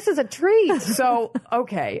 Oh, this is a treat. So,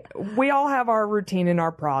 okay, we all have our routine and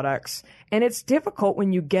our products, and it's difficult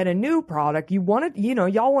when you get a new product. You want to,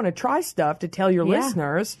 y'all want to try stuff to tell your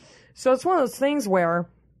listeners. So it's one of those things where,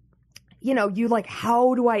 you like,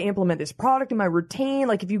 how do I implement this product in my routine?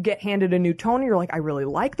 Like, if you get handed a new toner, you're like, I really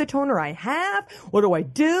like the toner I have. What do I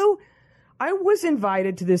do? I was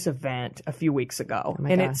invited to this event a few weeks ago,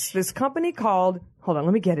 and it's this company called, hold on,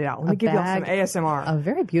 let me get it out. Let me give y'all some ASMR. A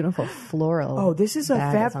very beautiful floral. Oh, this is a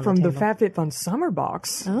Fab from the FabFitFun Summer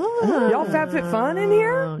Box. Oh. Y'all FabFitFun in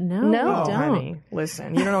here? No, don't. Honey,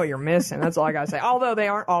 listen, you don't know what you're missing. That's all I gotta say. Although they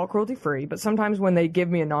aren't all cruelty-free, but sometimes when they give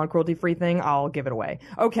me a non-cruelty-free thing, I'll give it away.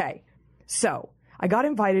 Okay. So, I got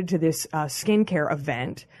invited to this skincare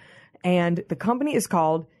event, and the company is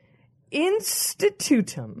called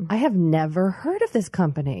Institutum. I have never heard of this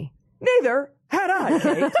company. Neither had I,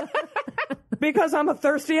 Kate. Because I'm a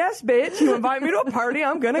thirsty-ass bitch. You invite me to a party,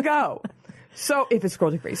 I'm gonna go. So, if it's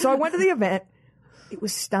cruelty-free. So, I went to the event. It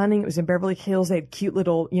was stunning. It was in Beverly Hills. They had cute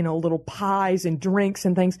little, little pies and drinks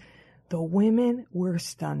and things. The women were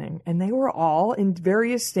stunning, and they were all in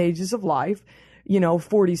various stages of life.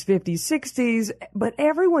 40s, 50s, 60s, but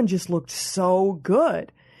everyone just looked so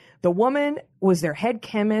good. The woman was their head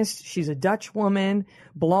chemist. She's a Dutch woman,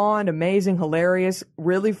 blonde, amazing, hilarious,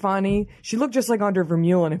 really funny. She looked just like Andre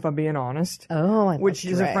Vermeulen, if I'm being honest. Oh, which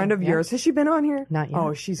is a friend of yours. Has she been on here? Not yet.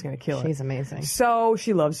 Oh, she's going to kill it. She's amazing. So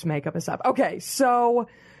she loves makeup and stuff. Okay, so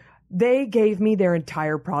they gave me their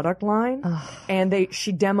entire product line, and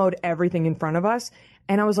she demoed everything in front of us.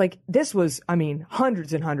 And I was like, this was,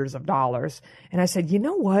 hundreds and hundreds of dollars. And I said, you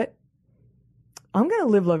know what? I'm going to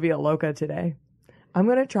live La Vida Loca today. I'm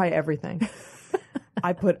going to try everything.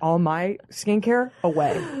 I put all my skincare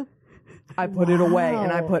away. I put it away,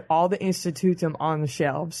 and I put all the Institutum on the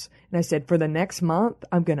shelves. And I said, for the next month,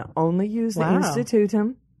 I'm going to only use the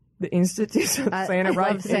Institutum. The Institutum. I'm saying it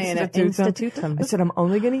right. Institutum. I said, I'm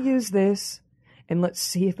only going to use this, and let's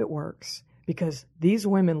see if it works. Because these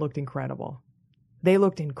women looked incredible. They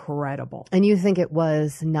looked incredible. And you think it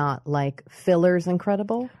was not like fillers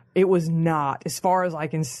incredible? It was not, as far as I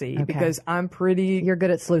can see, because I'm pretty... You're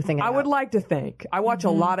good at sleuthing it I would like to think. I watch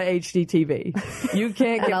a lot of HDTV. You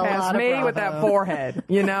can't get past me with that forehead.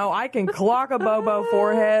 I can clock a Bobo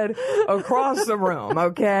forehead across the room,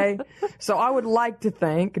 okay? So I would like to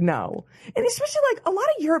think, no. And especially like a lot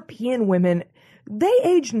of European women... They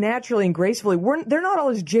age naturally and gracefully. They're not all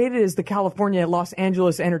as jaded as the California, Los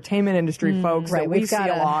Angeles entertainment industry folks that we see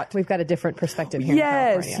a lot. We've got a different perspective here.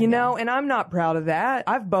 Yes, in California, and I'm not proud of that.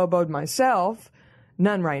 I've boboed myself.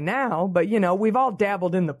 None right now, but we've all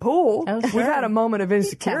dabbled in the pool. Oh, sure. We've had a moment of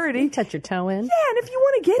insecurity. You touch your toe in. Yeah, and if you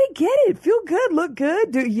want to get it. Feel good, look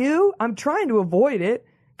good, do you? I'm trying to avoid it.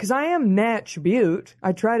 Because I am Natch Butte.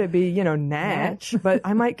 I try to be, Natch, but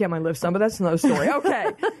I might get my lips done, but that's another story. Okay,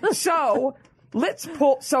 so...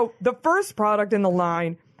 So the first product in the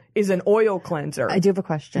line is an oil cleanser. I do have a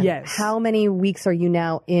question. Yes. How many weeks are you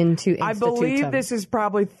now into Institutum? I believe this is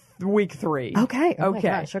probably week 3. Okay. Oh my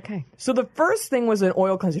gosh. Okay. So the first thing was an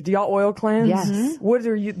oil cleanser. Do y'all oil cleanse? Yes. What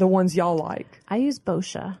are the ones y'all like? I use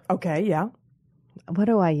Boscia. Okay, yeah. What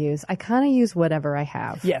do I use? I kind of use whatever I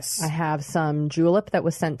have. Yes. I have some julep that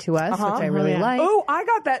was sent to us, which I really like. Oh, I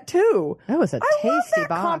got that too. That was a tasty love that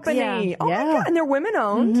box. company. Yeah. Oh my God. And they're women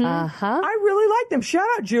owned. I really like them. Shout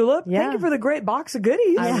out Julep. Yeah. Thank you for the great box of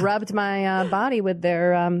goodies. I rubbed my body with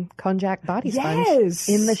their konjac body sponge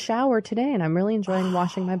in the shower today, and I'm really enjoying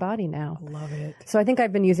washing my body now. I love it. So I think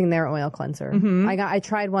I've been using their oil cleanser. I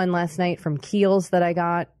tried one last night from Kiehl's that I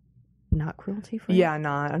got. Not cruelty free. Yeah,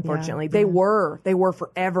 not unfortunately. They were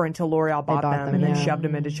forever until L'Oreal bought them and then shoved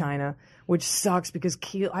them into China, which sucks because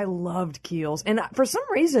I loved Kiehl's. And for some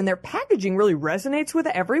reason, their packaging really resonates with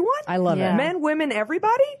everyone. I love it. Men, women,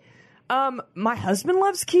 everybody. My husband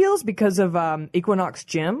loves Kiehl's because of Equinox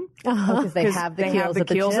Gym. Because they have the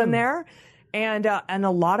Kiehl's in there. And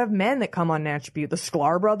a lot of men that come on Natch Beauty. The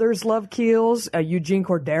Sklar brothers love Kiehl's. Eugene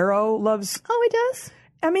Cordero loves. Oh, he does?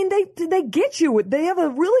 I mean, they get you. They have a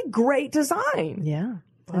really great design. Yeah.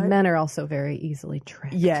 And men are also very easily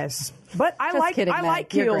tricked. Yes, but I kidding, Meg.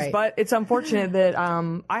 like You're Kiehl's, great. but it's unfortunate that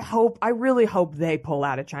I really hope they pull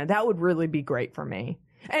out of China. That would really be great for me.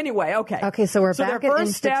 Anyway, okay. Okay, so we're back their at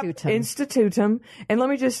first step, Institutum. Institutum, and let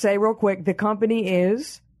me just say real quick, the company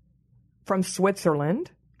is from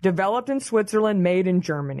Switzerland, developed in Switzerland, made in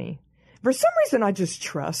Germany. For some reason, I just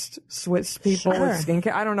trust Swiss people with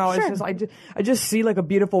skincare. I don't know. It's just I just see like a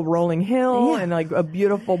beautiful rolling hill and like a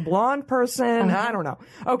beautiful blonde person. I don't know.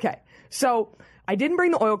 Okay, so I didn't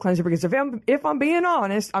bring the oil cleanser because if I'm being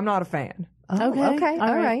honest, I'm not a fan. Okay.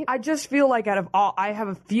 All right. I just feel like out of all, I have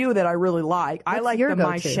a few that I really like. I like your the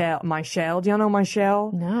go-to? Michelle. Do you know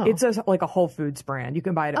Michelle? No. It's like a Whole Foods brand. You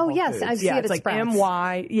can buy it at Whole yes, Foods. I see it at it's like Sprouts.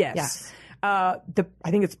 MY. Yes. Yes. I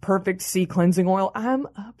think it's Perfect C cleansing oil. I'm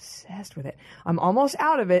obsessed with it. I'm almost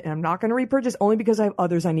out of it, and I'm not going to repurchase only because I have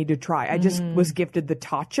others I need to try. I just was gifted the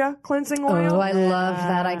Tatcha cleansing oil. Oh, I love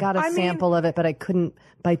that. I got a sample of it, but I couldn't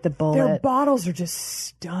bite the Their bullet. bottles are just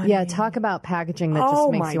stunning. Yeah, talk about packaging that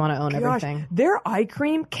just makes you want to own everything. Their eye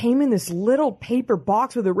cream came in this little paper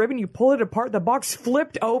box with a ribbon. You pull it apart. The box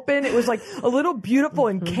flipped open. It was like a little beautiful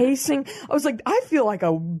encasing. I was like, I feel like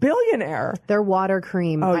a billionaire. Their water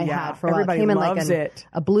cream I had for a while. Everybody It came in loves like it.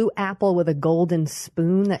 a blue apple with a golden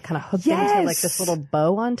spoon that kind of hooked into like Yes. this little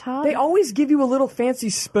bow on top. They always give you a little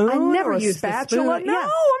fancy spoon. I never or a used the spatula. spoon. No, Yeah.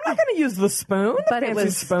 I'm not going to use the spoon. The but fancy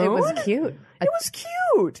spoon. it was cute. It was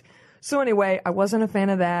cute. So anyway, I wasn't a fan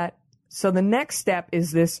of that. So the next step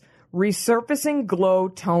is this Resurfacing Glow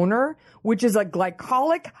Toner, which is a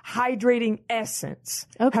glycolic hydrating essence.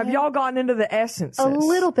 Okay. Have y'all gotten into the essences? A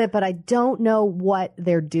little bit, but I don't know what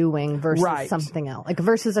they're doing versus Right. something else, like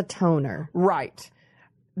versus a toner. Right.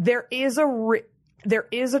 There is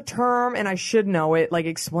a term, and I should know it, like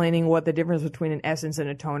explaining what the difference between an essence and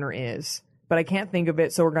a toner is. But I can't think of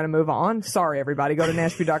it, so we're going to move on. Sorry, everybody. Go to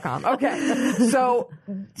Nashville.com. Okay.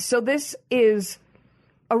 So this is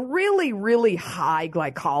a really, really high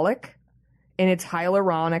glycolic, and it's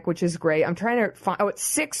hyaluronic, which is great. I'm trying to find, it's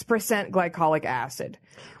 6% glycolic acid.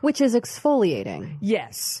 Which is exfoliating.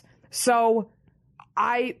 Yes. So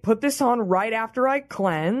I put this on right after I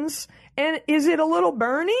cleanse, and is it a little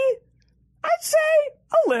burny? I'd say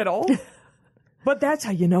a little. But that's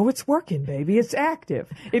how you know it's working, baby. It's active.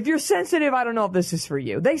 If you're sensitive, I don't know if this is for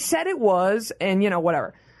you. They said it was, and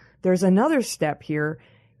whatever. There's another step here.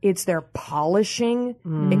 It's their polishing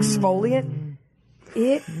exfoliant.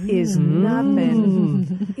 It is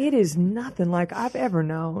nothing. It is nothing like I've ever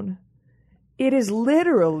known. It is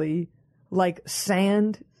literally like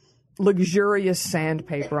luxurious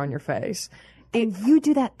sandpaper on your face. And you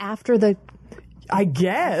do that after the I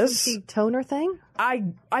guess. toner thing?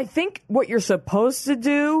 I think what you're supposed to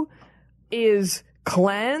do is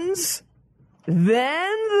cleanse,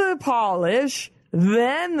 then the polish,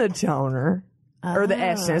 then the toner, or the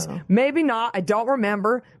essence. Maybe not. I don't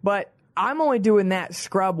remember, but I'm only doing that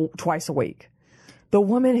scrub twice a week.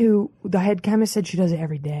 The head chemist said she does it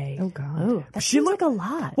every day. Oh, God. That seems like a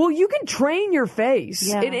lot. Well, you can train your face,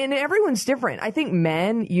 Yeah. and everyone's different. I think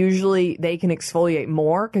men, usually, they can exfoliate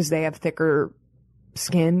more because they have thicker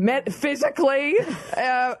skin, physically,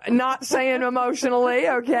 not saying emotionally,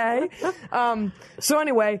 okay? So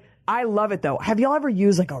anyway, I love it though. Have y'all ever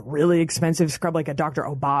used like a really expensive scrub like a Dr.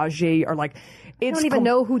 Obagi or like I don't even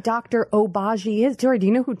know who Dr. Obagi is. Jory, do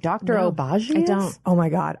you know who Dr. Obagi is? I don't. Oh my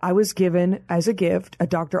God. I was given as a gift a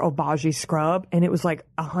Dr. Obagi scrub and it was like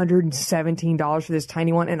 $117 for this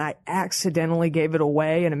tiny one and I accidentally gave it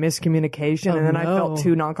away in a miscommunication and then I felt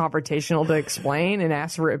too non-confrontational to explain and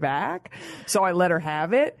ask for it back. So I let her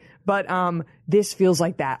have it. But this feels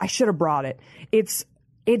like that. I should have brought it.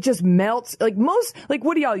 It just melts. Like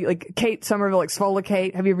what do y'all use? Like Kate Somerville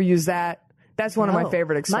Exfoliate. Have you ever used that? That's one of my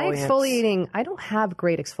favorite exfoliants. My exfoliating, I don't have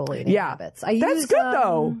great exfoliating habits. That's good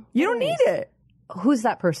though. You don't need it. Who's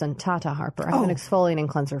that person? Tata Harper. I have an exfoliating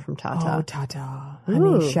cleanser from Tata. Oh, Tata.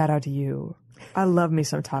 Honey, shout out to you. I love me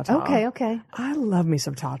some Tata. Okay. I love me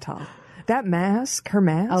some Tata. That mask, her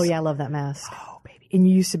mask. Oh, yeah, I love that mask. Oh, baby. And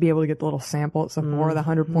you used to be able to get the little sample at Sephora, the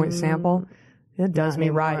 100-point sample. It does me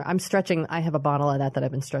right. I'm stretching. I have a bottle of that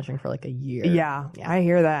I've been stretching for like a year. Yeah, I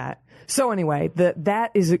hear that. So anyway,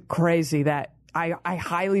 that is crazy that I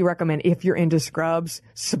highly recommend if you're into scrubs,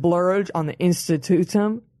 splurge on the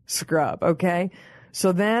Institutum scrub, okay?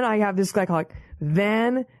 So then I have this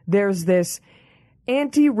then there's this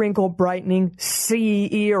anti-wrinkle brightening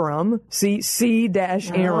serum,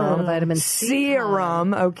 C-Erum. Vitamin C.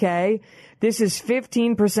 Serum, okay? This is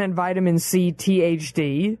 15% vitamin C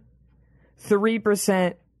THD,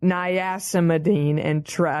 3% niacinamide and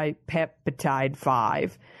tripeptide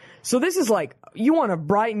 5. So this is like, you want to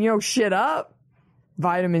brighten your shit up?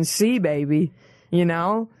 Vitamin C, baby. you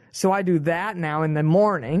know? So I do that now in the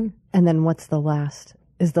morning. And then what's the last?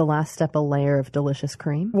 Is the last step a layer of delicious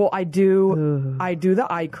cream? Well, I do the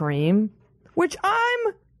eye cream, which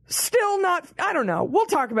I'm still not, I don't know. We'll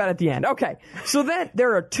talk about it at the end. Okay. So then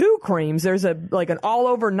there are 2 creams. There's an all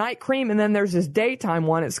over night cream, and then there's this daytime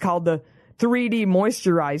one. It's called the 3D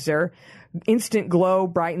moisturizer. Instant glow,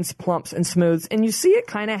 brightens, plumps, and smooths. And you see it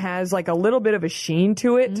kind of has like a little bit of a sheen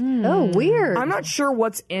to it. Oh, weird. I'm not sure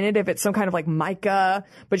what's in it, if it's some kind of like mica,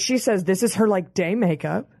 but she says this is her like day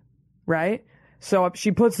makeup, right? So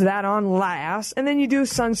she puts that on last, and then you do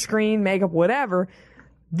sunscreen, makeup, whatever.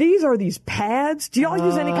 These are these pads. Do y'all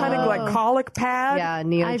use any kind of glycolic pad? Yeah,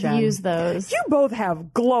 Neogen. I've used those. You both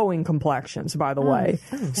have glowing complexions, by the way.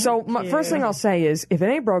 So my first thing I'll say is, if it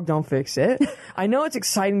ain't broke, don't fix it. I know it's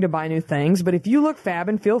exciting to buy new things, but if you look fab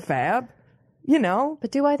and feel fab, you know.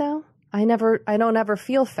 But do I though? I don't ever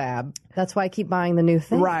feel fab. That's why I keep buying the new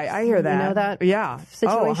thing. Right, I hear that. You know that yeah.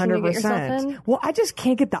 situation 100%. you get yourself in? Well, I just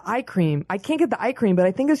can't get the eye cream. I can't get the eye cream, but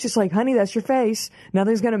I think it's just like, honey, that's your face.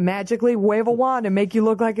 Nothing's going to magically wave a wand and make you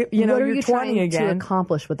look like, you know, what are you're you 20 trying again. to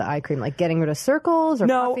accomplish with the eye cream? Like getting rid of circles or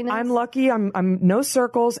No, puffiness? I'm lucky. I'm no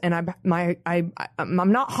circles, and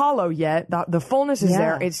I'm not hollow yet. The fullness is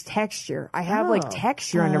there. It's texture. I have like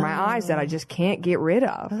texture under my eyes that I just can't get rid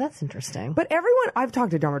of. Oh, that's interesting. But everyone, I've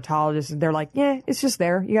talked to dermatologists, and they're like, yeah, it's just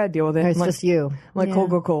there. You got to deal with it. It's I'm just you. I'm like,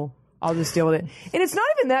 cool. I'll just deal with it. And it's not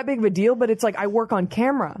even that big of a deal, but it's like I work on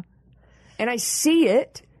camera, and I see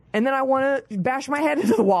it, and then I want to bash my head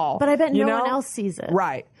into the wall. But I bet you no know? one else sees it.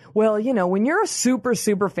 Right. Well, you know, when you're a super,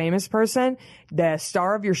 super famous person, the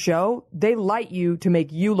star of your show, they light you to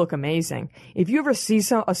make you look amazing. If you ever see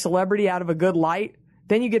a celebrity out of a good light,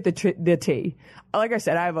 then you get the tea. Like I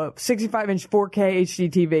said, I have a 65-inch 4K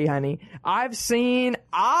HD TV, honey. I've seen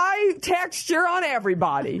eye texture on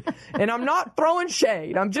everybody. And I'm not throwing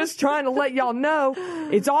shade. I'm just trying to let y'all know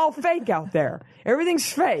it's all fake out there.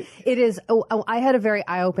 Everything's fake. It is. I had a very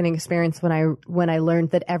eye-opening experience when I learned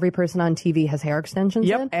that every person on TV has hair extensions.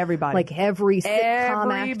 Yep, in. everybody. Like every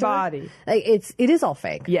sitcom everybody. actor. Like it is all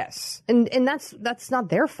fake. Yes. And that's not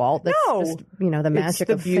their fault. That's No. just, the magic it's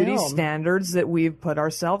the of beauty film. standards that we've put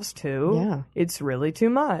ourselves to. Yeah. It's really too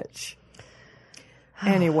much.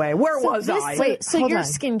 Anyway, where was I? Wait, So hold your on.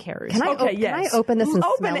 skincare routine. Can I, Okay, can I yes. open this and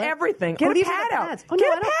Open smell it? everything. Oh, Get these a are the pad out. pads. Oh, Get no,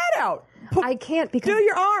 a I don't- pad out. I can't because Do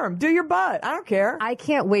your arm. Do your butt. I don't care. I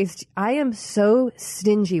can't waste. I am so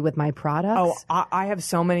stingy with my products. Oh, I have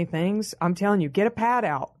so many things. I'm telling you, get a pad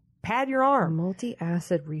out. Pad your arm.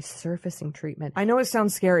 Multi-acid resurfacing treatment. I know it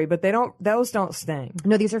sounds scary, but those don't sting.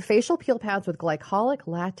 No, these are facial peel pads with glycolic,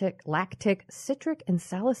 lactic, citric, and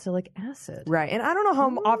salicylic acid. Right. And I don't know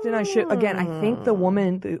how often I should. Again, I think the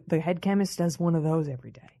woman, the head chemist, does one of those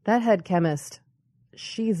every day. That head chemist,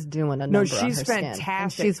 she's doing a number on she's her skin.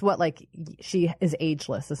 fantastic. And she is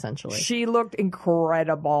ageless, essentially. She looked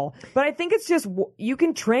incredible. But I think it's just, you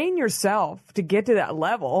can train yourself to get to that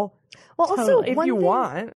level. Well, also, If one you thing-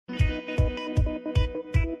 want.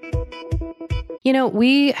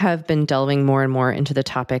 We have been delving more and more into the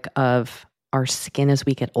topic of our skin as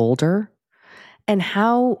we get older and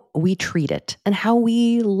how we treat it and how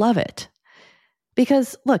we love it.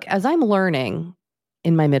 Because look, as I'm learning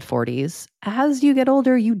in my mid-40s, as you get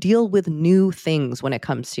older, you deal with new things when it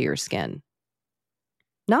comes to your skin.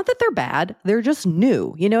 Not that they're bad, they're just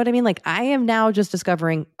new. You know what I mean? Like I am now just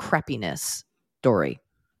discovering crepiness, Dory.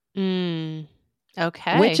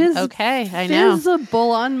 Okay. Which is okay. I know.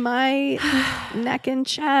 visible on my neck and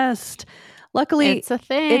chest. Luckily, It's a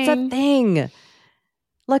thing. It's a thing.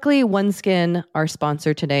 Luckily, OneSkin, our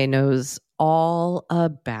sponsor today, knows all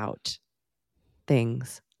about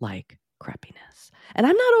things like crepiness. And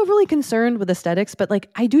I'm not overly concerned with aesthetics, but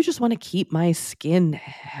I do just want to keep my skin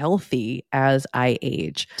healthy as I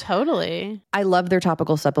age. Totally. I love their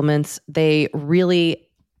topical supplements. They really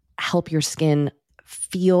help your skin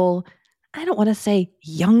feel, I don't want to say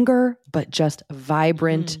younger, but just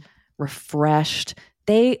vibrant, refreshed.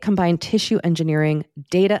 They combine tissue engineering,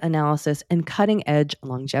 data analysis, and cutting-edge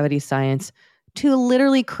longevity science to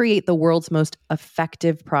literally create the world's most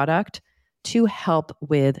effective product to help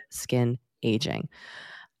with skin aging.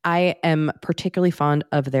 I am particularly fond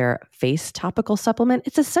of their face topical supplement.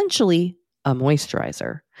 It's essentially a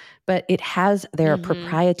moisturizer, but it has their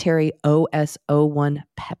proprietary OS01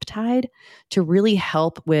 peptide to really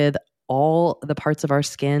help with all the parts of our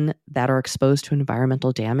skin that are exposed to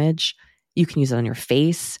environmental damage. You can use it on your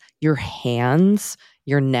face, your hands,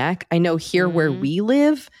 your neck. I know here where we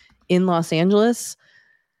live in Los Angeles,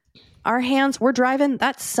 our hands, we're driving,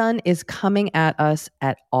 that sun is coming at us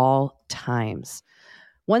at all times.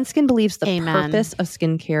 OneSkin believes the Amen. purpose of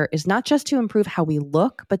skincare is not just to improve how we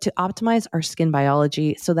look, but to optimize our skin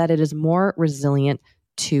biology so that it is more resilient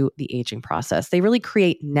to the aging process. They really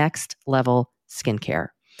create next level skincare.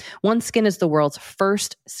 OneSkin is the world's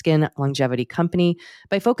first skin longevity company.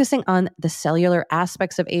 By focusing on the cellular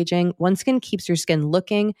aspects of aging, OneSkin keeps your skin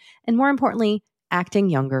looking and, more importantly, acting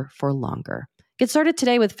younger for longer. Get started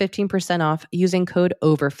today with 15% off using code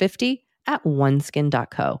OVER50 at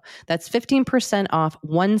oneskin.co. That's 15% off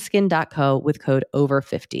oneskin.co with code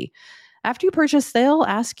OVER50. After you purchase, they'll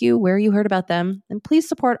ask you where you heard about them, and please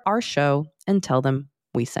support our show and tell them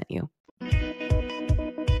we sent you.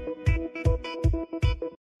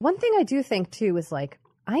 One thing I do think too is like,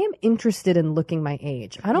 I am interested in looking my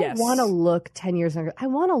age. I don't want to look 10 years younger. I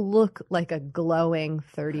want to look like a glowing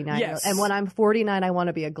 39-year-old. And when I'm 49, I want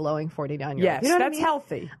to be a glowing 49-year-old. Yes, you know that's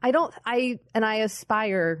healthy. I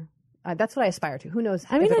aspire, that's what I aspire to. Who knows?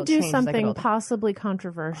 I'm if going it'll to do change as I get something older. possibly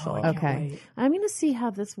controversial. Okay. I'm going to see how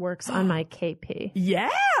this works on my KP. Yeah.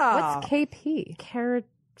 What's KP?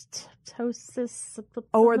 Keratosis.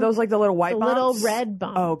 Oh, are those like the little white the bumps? little red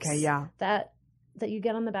bumps? Oh, okay, yeah. That you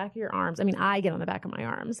get on the back of your arms. I mean, I get on the back of my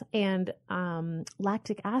arms. And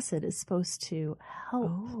lactic acid is supposed to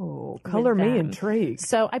help. Oh, with color me them. intrigued.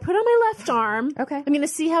 So I put on my left arm. Okay. I'm going to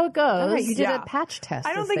see how it goes. All right, you did Yeah. a patch test.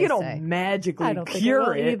 I don't as think they it'll say. magically I don't think cure it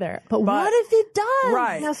will it either. But what if it does?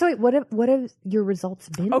 Right. Now, so wait, what have your results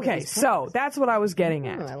been? with Okay, these so that's what I was getting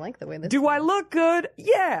products? at. I like the way this. Do I look good?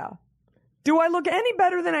 Yeah. Do I look any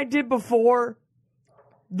better than I did before?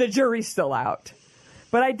 The jury's still out.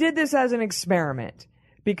 But I did this as an experiment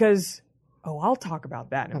because, I'll talk about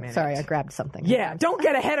that in a minute. Sorry, I grabbed something. Yeah, don't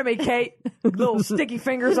get ahead of me, Kate. Little sticky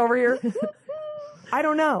fingers over here. I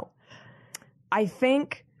don't know. I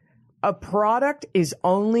think a product is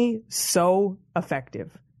only so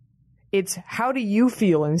effective. It's how do you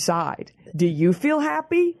feel inside? Do you feel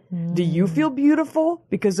happy? Do you feel beautiful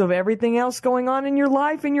because of everything else going on in your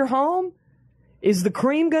life, in your home? Is the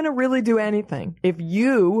cream going to really do anything if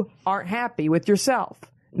you aren't happy with yourself?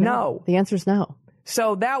 No. The answer is no.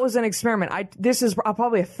 So that was an experiment. This is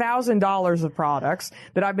probably $1,000 of products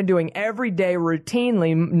that I've been doing every day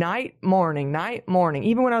routinely, night, morning.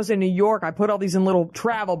 Even when I was in New York, I put all these in little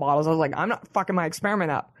travel bottles. I was like, I'm not fucking my experiment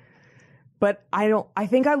up. But I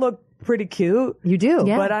think I look pretty cute. You do.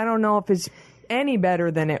 Yeah. But I don't know if it's any better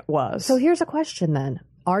than it was. So here's a question then.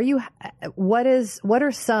 What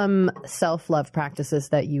are some self-love practices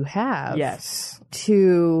that you have? Yes.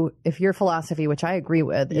 If your philosophy, which I agree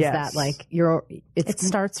with, is Yes. that like It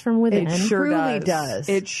starts from within. It sure truly does. does.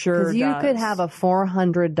 It sure Because you does. could have a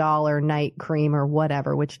 $400 night cream or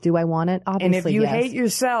whatever, which do I want it? Obviously, And if you yes. hate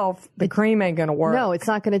yourself, the cream ain't going to work. No, it's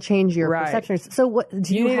not going to change your Right. perception. So what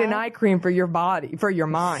do You need have? an eye cream for your body, for your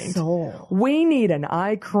mind. Soul. We need an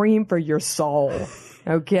eye cream for your soul.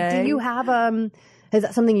 Okay? Do you have is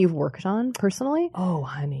that something you've worked on personally? Oh,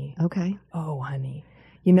 honey. Okay. Oh, honey.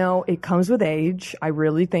 You know, it comes with age. I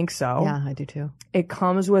really think so. Yeah, I do too. It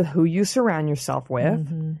comes with who you surround yourself with.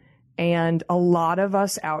 Mm-hmm. And a lot of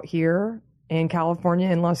us out here in California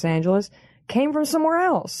and Los Angeles came from somewhere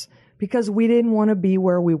else because we didn't want to be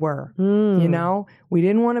where we were. You know, we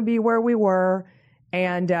didn't want to be where we were.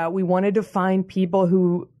 And we wanted to find people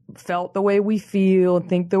who felt the way we feel and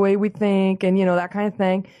think the way we think and, that kind of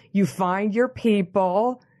thing. You find your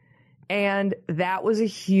people. And that was a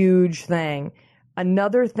huge thing.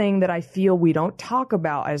 Another thing that I feel we don't talk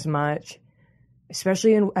about as much,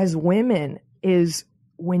 especially as women, is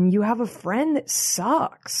when you have a friend that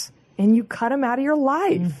sucks and you cut them out of your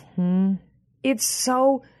life. Mm-hmm.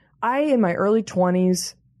 In my early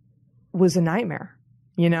 20s was a nightmare,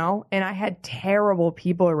 and I had terrible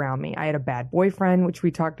people around me. I had a bad boyfriend, which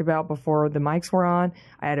we talked about before the mics were on.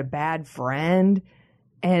 I had a bad friend.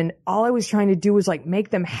 And all I was trying to do was like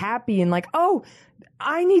make them happy and like, oh,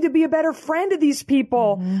 I need to be a better friend to these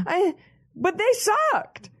people. But they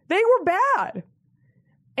sucked. They were bad.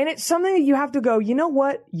 And it's something that you have to go, you know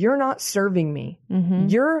what? You're not serving me.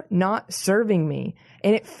 You're not serving me.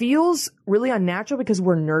 And it feels really unnatural because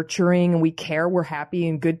we're nurturing and we care. We're happy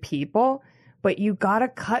and good people. But you got to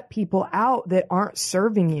cut people out that aren't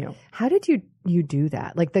serving you. How did you do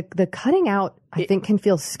that? Like the cutting out, I think, can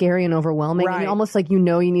feel scary and overwhelming. Right. And almost like you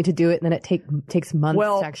need to do it, and then it takes months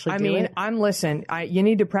to actually do it. You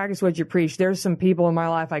need to practice what you preach. There's some people in my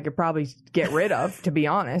life I could probably get rid of, to be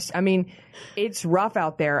honest. I mean, it's rough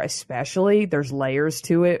out there, especially there's layers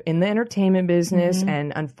to it in the entertainment business.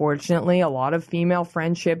 And unfortunately, a lot of female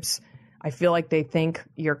friendships I feel like they think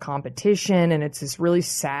you're competition, and it's this really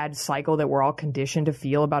sad cycle that we're all conditioned to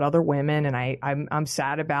feel about other women. And I'm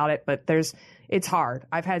sad about it, but it's hard.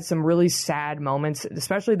 I've had some really sad moments,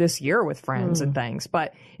 especially this year with friends and things.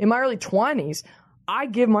 But in my early 20s, I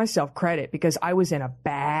give myself credit because I was in a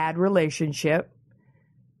bad relationship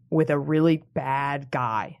with a really bad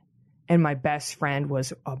guy. And my best friend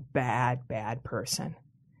was a bad, bad person.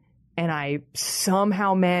 And I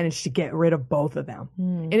somehow managed to get rid of both of them.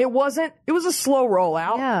 And it was a slow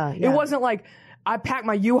rollout. Yeah. It wasn't like I packed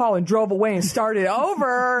my U-Haul and drove away and started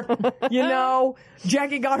over.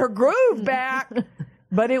 Jackie got her groove back.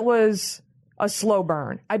 But it was a slow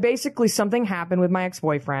burn. Something happened with my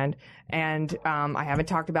ex-boyfriend, and I haven't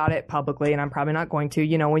talked about it publicly, and I'm probably not going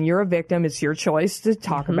to. When you're a victim, it's your choice to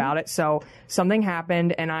talk about it. So something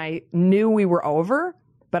happened, and I knew we were over,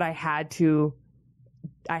 but I had to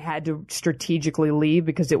strategically leave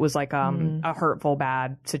because it was like a hurtful,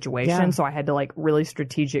 bad situation. Yeah. So I had to like really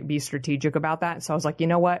be strategic about that. So I was like, you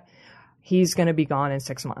know what? He's going to be gone in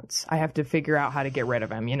 6 months. I have to figure out how to get rid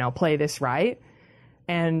of him, play this right.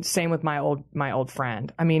 And same with my old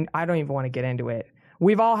friend. I mean, I don't even want to get into it.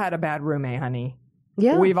 We've all had a bad roommate, honey.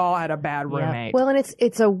 Yeah. We've all had a bad roommate. Well, and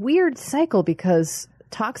it's a weird cycle because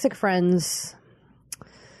toxic friends,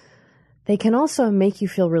 they can also make you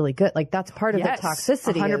feel really good. Like that's part of the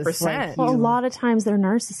toxicity. 100%. Is like Well, a lot of times they're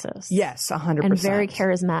narcissists. Yes, 100%. And very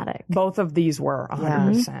charismatic. Both of these were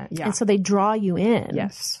 100%. Yeah. And so they draw you in.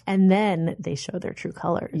 Yes. And then they show their true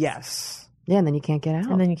colors. Yes. Yeah, and then you can't get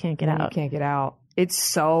out. And then you can't get out. You can't get out. It's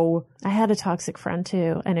so... I had a toxic friend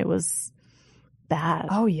too, and it was bad.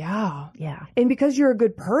 Oh, yeah. Yeah. And because you're a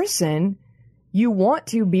good person, you want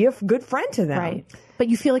to be a good friend to them. Right. But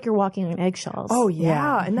you feel like you're walking on eggshells. Oh,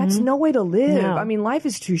 yeah. And that's no way to live. No. I mean, life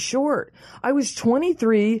is too short. I was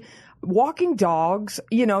 23, walking dogs,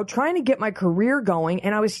 trying to get my career going,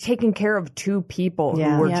 and I was taking care of two people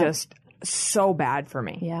who were just so bad for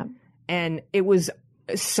me. Yeah. And it was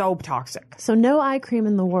so toxic. So no eye cream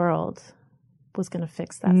in the world was going to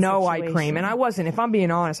fix that No situation. eye cream. And I wasn't, if I'm being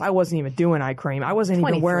honest, I wasn't even doing eye cream. I wasn't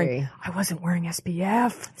even wearing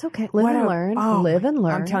SPF. It's okay. Live and learn. Live and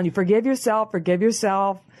learn. I'm telling you, forgive yourself.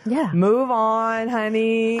 Yeah. Move on,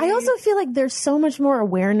 honey. I also feel like there's so much more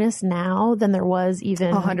awareness now than there was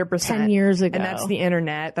even 100%. 10 years ago. And that's the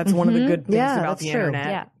internet. That's one of the good things about that's the true. internet.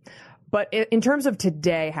 Yeah. But in terms of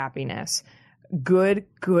today happiness, good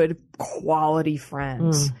quality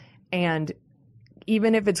friends. And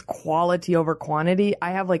even if it's quality over quantity,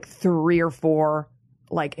 I have like 3 or 4,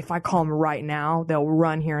 like if I call them right now, they'll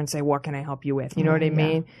run here and say, what can I help you with? You know what I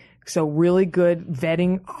mean? So really good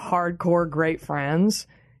vetting, hardcore, great friends,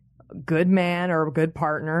 good man or a good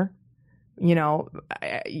partner.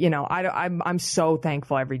 I'm so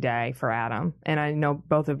thankful every day for Adam, and I know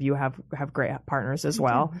both of you have great partners as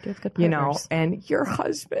well. You have good partners. And your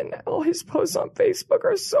husband, all his posts on Facebook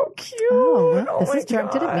are so cute. This is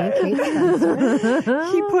directed at me, Kate Spencer.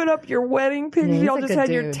 He put up your wedding picture. he's Y'all a just good had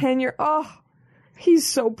your dude. 10-year. Oh, he's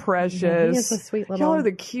so precious. Yeah, he is a sweet little- Y'all are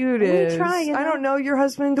the cutest. We try, I don't know your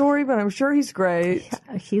husband, Dory, but I'm sure he's great.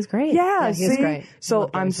 He's great. Yeah, he's see? great. So Love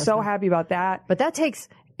I'm Dory's so husband. happy about that. But that takes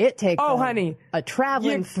honey. a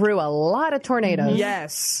traveling through a lot of tornadoes.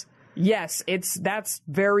 Yes, that's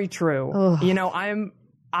very true. I'm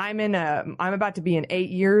about to be in 8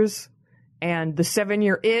 years, and the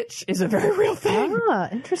 7-year itch is a very real thing. Ah,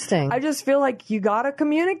 interesting. I just feel like you gotta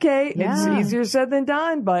communicate. Yeah. It's easier said than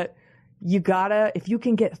done, but you gotta, if you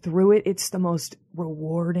can get through it, it's the most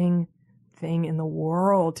rewarding thing in the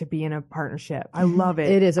world to be in a partnership. I love it.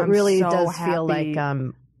 It is. It I'm really so does feel happy.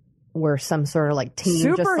 like we're some sort of like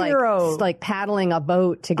team, Superheroes. just like paddling a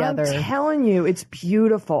boat together. I'm telling you, it's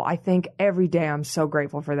beautiful. I think every day I'm so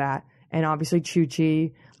grateful for that. And obviously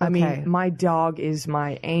Choochie. I mean, my dog is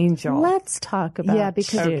my angel. Let's talk about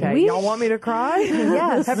because Okay, y'all want me to cry?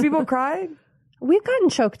 Yes. Have people cried? We've gotten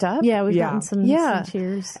choked up. Yeah, we've Yeah. gotten some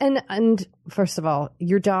tears. And first of all,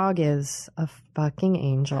 your dog is a fucking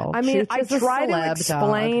angel. I mean, Chooch I is a try to celeb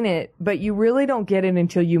explain dog. it, but you really don't get it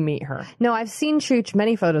until you meet her. No, I've seen Chooch,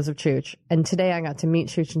 many photos of Chooch, and today I got to meet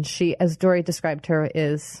Chooch, and she, as Dory described her,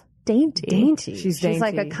 is Dainty. She's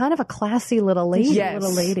like a dainty. kind of a classy little lady. Yes.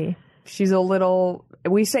 Little lady. She's a little,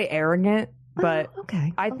 we say arrogant, but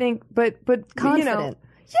Okay. I think, but Confident.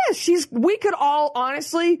 Yes, we could all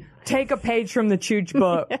honestly take a page from the Chooch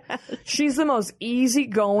book. She's the most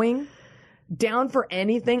easygoing, down for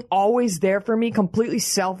anything, always there for me, completely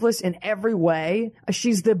selfless in every way.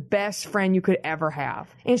 She's the best friend you could ever have.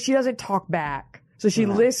 And she doesn't talk back. So she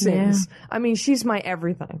listens. Yeah. I mean, she's my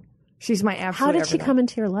everything. She's my absolute How did she everything. come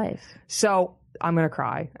into your life? So I'm going to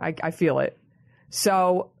cry. I feel it.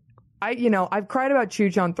 So I've cried about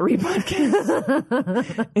Chooch on 3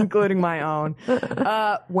 podcasts, including my own.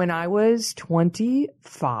 When I was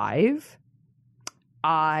 25,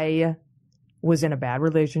 I was in a bad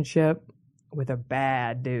relationship with a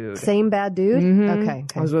bad dude. Same bad dude? Mhm. Okay.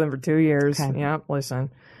 I was with him for 2 years. Okay. Yeah, listen.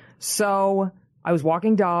 So I was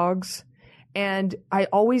walking dogs, and I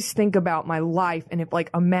always think about my life, and if like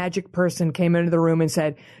a magic person came into the room and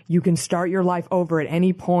said, you can start your life over at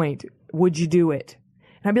any point, would you do it?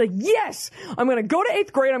 And I'd be like, yes, I'm going to go to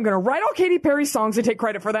 8th grade. I'm going to write all Katy Perry songs and take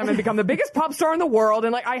credit for them and become the biggest pop star in the world.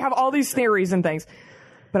 And like, I have all these theories and things,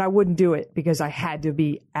 but I wouldn't do it because I had to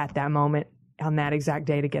be at that moment on that exact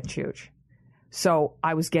day to get Chooch. So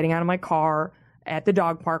I was getting out of my car at the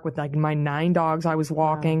dog park with like my 9 dogs. I was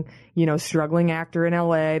walking, struggling actor in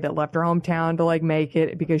LA that left her hometown to like make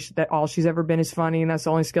it because that all she's ever been is funny and that's the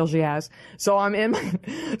only skill she has. So I'm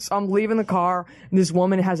leaving the car and this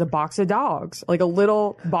woman has a box of dogs, like a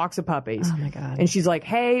little box of puppies. Oh my God. And she's like,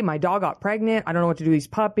 hey, my dog got pregnant. I don't know what to do with these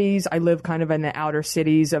puppies. I live kind of in the outer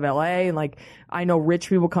cities of LA and like I know rich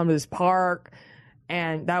people come to this park.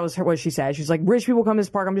 And that was what she said. She's like, rich people come to this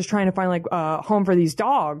park. I'm just trying to find like a home for these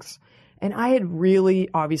dogs. And I had really,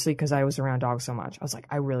 obviously, because I was around dogs so much, I was like,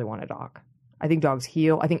 I really want a dog. I think dogs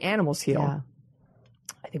heal. I think animals heal.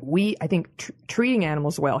 Yeah. I think treating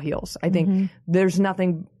animals well heals. I think there's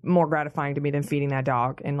nothing more gratifying to me than feeding that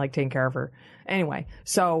dog and like taking care of her. Anyway,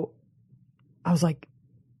 so I was like,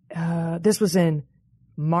 this was in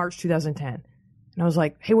March 2010. And I was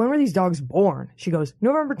like, hey, when were these dogs born? She goes,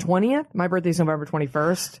 November 20th. My birthday's November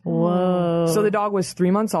 21st. Whoa. So the dog was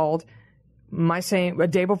 3 months old. A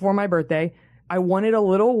day before my birthday. I wanted a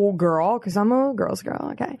little girl because I'm a girl's girl.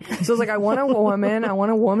 Okay. So I was like, I want a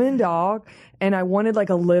woman dog. And I wanted like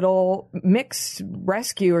a little mixed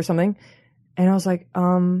rescue or something. And I was like,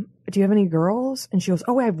 do you have any girls? And she goes,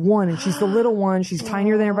 oh, I have one. And she's the little one. She's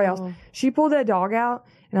tinier than everybody else. She pulled that dog out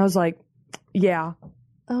and I was like, yeah.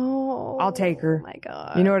 Oh, I'll take her. My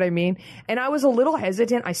God. You know what I mean? And I was a little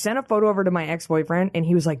hesitant. I sent a photo over to my ex-boyfriend and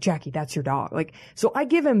he was like, Jackie, that's your dog. Like, so I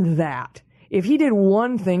give him that. If he did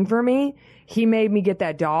one thing for me, he made me get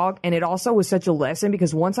that dog. And it also was such a lesson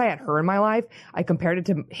because once I had her in my life, I compared it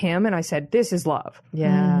to him and I said, this is love.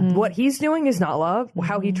 Yeah. What he's doing is not love.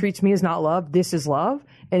 How he treats me is not love. This is love.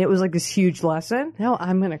 And it was like this huge lesson. No,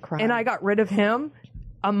 I'm going to cry. And I got rid of him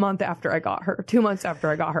a month after I got her, 2 months after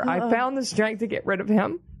I got her. I found the strength to get rid of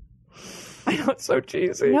him. I know it's so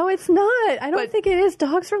cheesy. No, it's not. I don't think it is.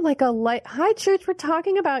 Dogs are like a light. Hi, Chooch. We're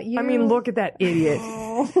talking about you. I mean, look at that idiot.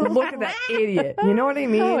 Look at that idiot. You know what I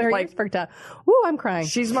mean? Oh, her like, ears perked up. Ooh, I'm crying.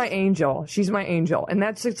 She's my angel. She's my angel. And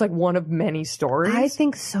that's just like one of many stories. I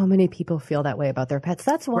think so many people feel that way about their pets.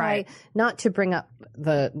 That's why, Right. not to bring up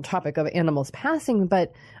the topic of animals passing,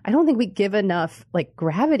 but I don't think we give enough like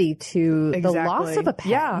gravity to the loss of a pet.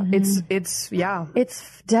 Yeah. It's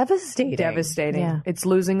devastating. devastating. Yeah. It's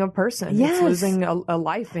losing a person. Yes. It's losing a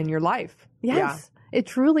life in your life. Yes. It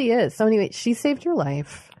truly is. So anyway, she saved your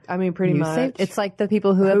life. I mean, pretty You much. saved, it's like the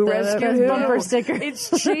people who have the rescued who? bumper sticker. It's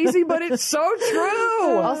cheesy, but it's so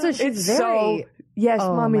true. Also, she's it's very. Yes,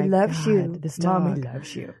 Oh mommy my loves you. God, this Mommy dog.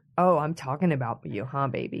 loves you. Oh, I'm talking about you, huh,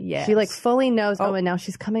 baby? Yes. She like fully knows. Oh, and now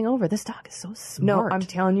she's coming over. This dog is so smart. No, I'm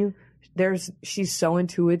telling you, she's so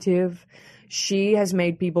intuitive. She has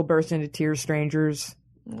made people burst into tears, strangers.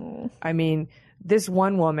 I mean, this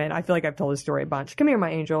one woman, I feel like I've told this story a bunch. Come here,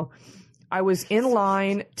 my angel. I was in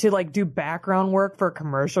line to like do background work for a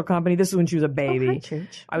commercial company. This is when she was a baby. Hi,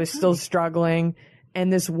 Chooch. I was still struggling.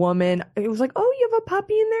 And this woman, it was like, oh, you have a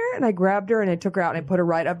puppy in there? And I grabbed her and I took her out and I put her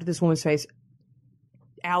right up to this woman's face.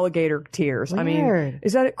 Alligator tears. I mean, Weird.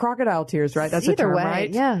 is that it? Crocodile tears, right? That's a Either term, way, right?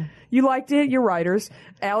 yeah. You liked it? You're writers.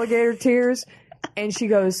 Alligator tears. And she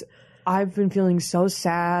goes, I've been feeling so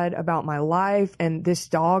sad about my life, and this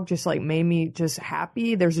dog just like made me just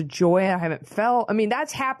happy. There's a joy I haven't felt. I mean,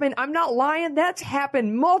 that's happened. I'm not lying. That's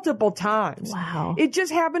happened multiple times. Wow. It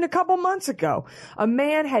just happened a couple months ago. A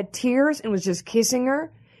man had tears and was just kissing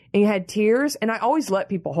her, and he had tears, and I always let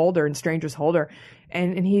people hold her and strangers hold her.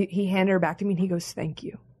 And he handed her back to me and he goes, thank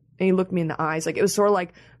you. And he looked me in the eyes. Like, it was sort of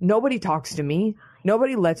like, nobody talks to me.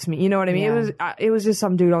 Nobody lets me, you know what I mean? Yeah. It was just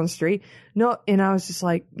some dude on the street. No, and I was just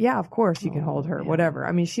like, yeah, of course you can hold her, whatever.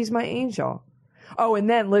 I mean, she's my angel. Oh, and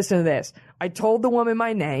then listen to this. I told the woman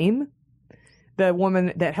my name, the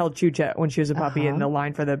woman that held Chucha when she was a puppy in the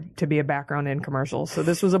line to be a background in commercials. So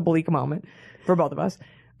this was a bleak moment for both of us.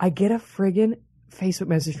 I get a friggin' Facebook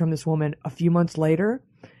message from this woman a few months later.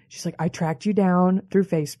 She's like, I tracked you down through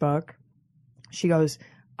Facebook. She goes,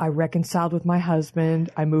 I reconciled with my husband.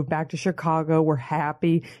 I moved back to Chicago. We're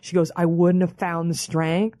happy. She goes, I wouldn't have found the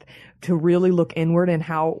strength to really look inward and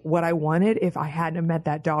what I wanted if I hadn't have met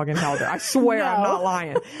that dog and held her. I swear I'm not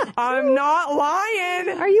lying. I'm not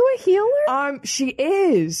lying. Are you a healer? She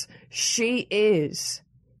is. She is.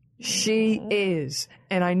 She is.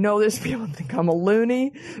 And I know this people think I'm a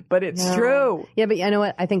loony, but it's true. Yeah, but you know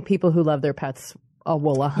what? I think people who love their pets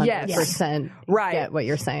will 100% get what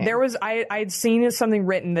you're saying. There was, I'd seen something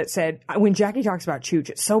written that said, when Jackie talks about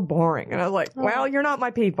Chooch, it's so boring. And I was like, well, you're not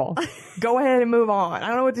my people. Go ahead and move on. I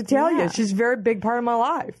don't know what to tell you. She's a very big part of my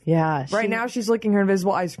life. Yeah. Right now she's licking her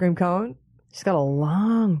invisible ice cream cone. She's got a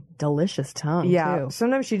long, delicious tongue, too.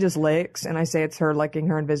 Sometimes she just licks, and I say it's her licking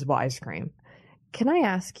her invisible ice cream. Can I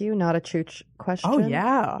ask you not a Chooch question? Oh,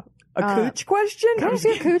 yeah. A cooch question? Can I ask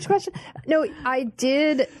you a cooch question? No, I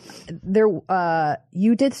did.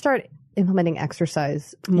 You did start implementing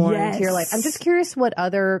exercise more into your life. I'm just curious what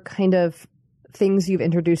other kind of things you've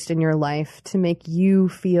introduced in your life to make you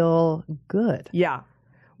feel good. Yeah.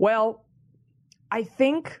 Well, I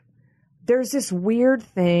think there's this weird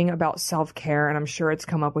thing about self-care, and I'm sure it's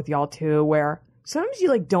come up with y'all too, where sometimes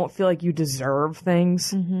you don't feel like you deserve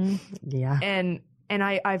things. Mm-hmm. Yeah. And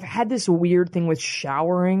I've had this weird thing with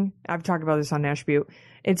showering. I've talked about this on Nash Butte.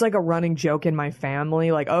 It's like a running joke in my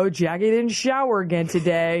family, like, oh, Jackie didn't shower again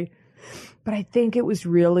today. But I think it was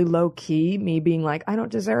really low key, me being like, I don't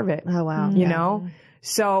deserve it. Oh, wow. You know?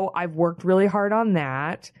 So I've worked really hard on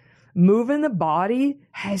that. Moving the body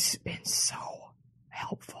has been so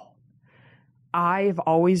helpful. I've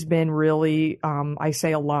always been really, I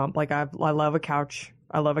say a lump. Like I love a couch.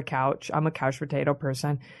 I love a couch. I'm a couch potato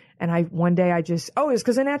person. And one day it's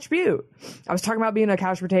because of Natch Butte. I was talking about being a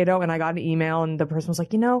couch potato, and I got an email, and the person was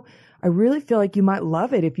like, I really feel like you might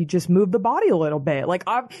love it if you just move the body a little bit. Like,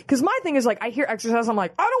 because my thing is, I hear exercise, I'm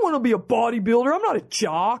like, I don't want to be a bodybuilder. I'm not a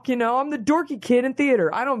jock, I'm the dorky kid in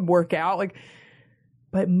theater. I don't work out.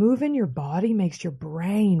 But moving your body makes your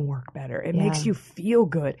brain work better. It makes you feel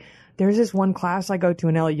good. There's this one class I go to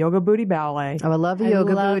in LA, Yoga Booty Ballet. Oh, I love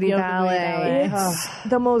Yoga Booty Ballet. It's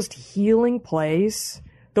the most healing place.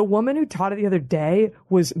 The woman who taught it the other day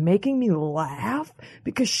was making me laugh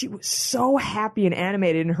because she was so happy and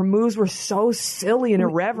animated, and her moves were so silly and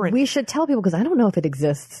irreverent. We should tell people, because I don't know if it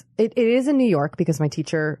exists. It is in New York, because my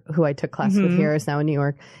teacher who I took class with here is now in New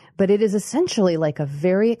York. But it is essentially like a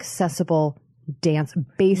very accessible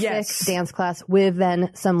basic dance class with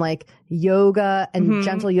then some yoga and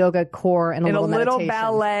gentle yoga core and a little meditation.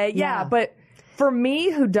 Ballet. Yeah, but for me,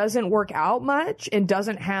 who doesn't work out much and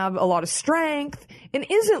doesn't have a lot of strength and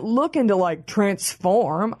isn't looking to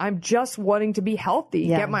transform, I'm just wanting to be healthy,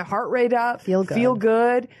 get my heart rate up, feel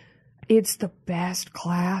good. It's the best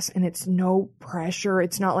class, and it's no pressure.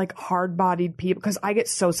 It's not like hard-bodied people, because I get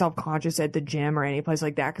so self-conscious at the gym or any place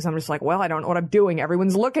like that, because I'm just like, well, I don't know what I'm doing.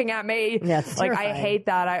 Everyone's looking at me. Yes, I hate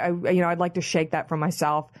that. I'd like to shake that from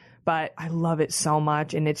myself, but I love it so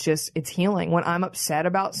much, and it's healing. When I'm upset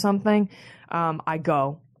about something, I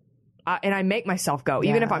go. And I make myself go.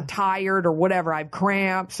 Even if I'm tired or whatever, I have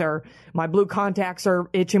cramps or my blue contacts are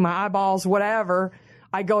itching my eyeballs, whatever,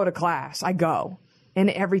 I go to class. I go. And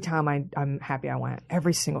every time I'm happy I went.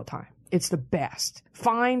 Every single time. It's the best.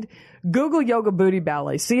 Google Yoga Booty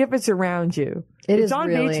Ballet. See if it's around you. It's on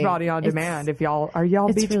Beachbody on demand. Are y'all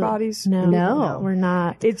Beachbodies? No, we're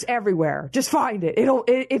not. It's everywhere. Just find it.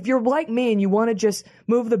 If you're like me and you want to just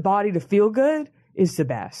move the body to feel good, it's the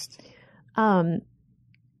best.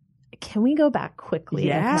 Can we go back quickly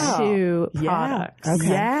to products? Okay.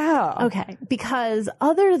 Yeah. Okay. Because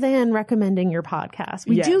other than recommending your podcast,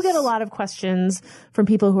 we do get a lot of questions from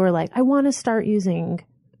people who are like, I want to start using,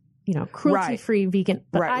 cruelty-free vegan,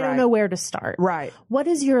 but I don't know where to start. Right. What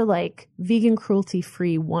is your vegan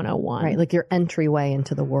cruelty-free 101? Right. Your entryway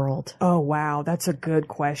into the world. Oh, wow. That's a good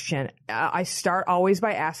question. I start always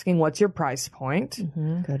by asking, what's your price point?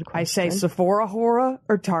 Mm-hmm. Good question. I say Sephora Hora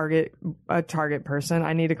or Target, a Target person.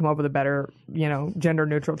 I need to come up with a better, gender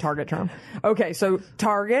neutral Target term. Okay. So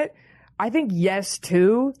Target, I think Yes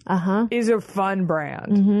To is a fun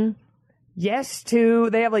brand. Mm-hmm. Yes to,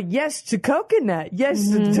 they have yes to coconut, yes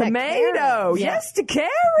to tomato, yes to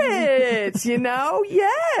carrots,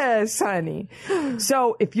 yes, honey.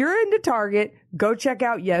 So if you're into Target, go check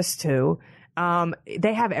out Yes To.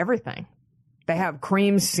 They have everything. They have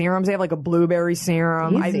creams, serums. They have a blueberry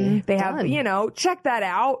serum. They have, check that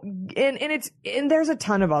out. And there's a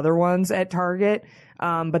ton of other ones at Target.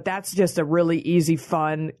 But that's just a really easy,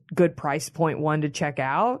 fun, good price point one to check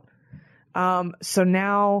out. So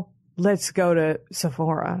now, let's go to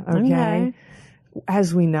Sephora, okay?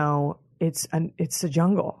 As we know, it's a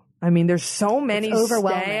jungle. I mean, there's so many It's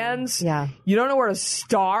overwhelming. stands. Yeah. You don't know where to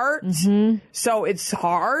start. So it's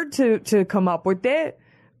hard to come up with it.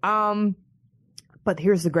 But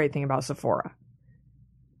here's the great thing about Sephora.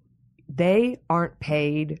 They aren't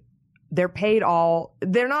paid. They're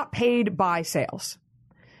not paid by sales.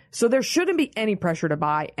 So there shouldn't be any pressure to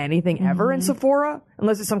buy anything ever in Sephora,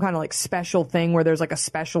 unless it's some kind of like special thing where there's like a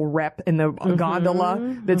special rep in the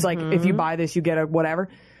gondola that's like, if you buy this, you get a whatever.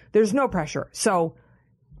 There's no pressure. So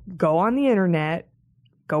go on the internet,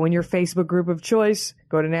 go in your Facebook group of choice,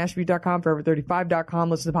 go to nashview.com, forever35.com,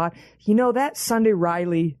 listen to the pod. You know, that Sunday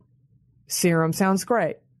Riley serum sounds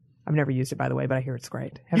great. I've never used it, by the way, but I hear it's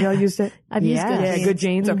great. Have y'all used it? I've used Good Yeah, Genes. Good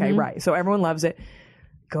Genes. Okay, right. So everyone loves it.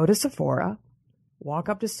 Go to Sephora, walk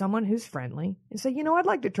up to someone who's friendly and say, you know, I'd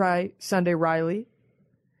like to try Sunday Riley.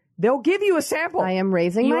 They'll give you a sample. I am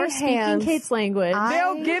raising You my are speaking hands. Kate's language.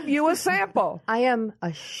 They'll give you a sample. I am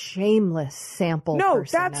a shameless sample No,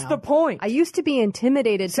 person that's now. the point. I used to be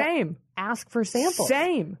intimidated Same. to ask for samples.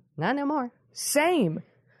 Same. Not no more. Same.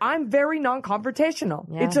 I'm very non-confrontational.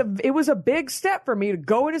 Yeah. It was a big step for me to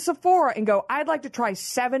go into Sephora and go, I'd like to try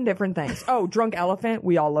 7 different things. Oh, Drunk Elephant.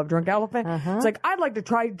 We all love Drunk Elephant. It's like, I'd like to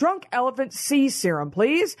try Drunk Elephant C serum,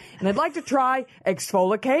 please. And I'd like to try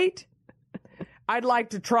Exfoliate. I'd like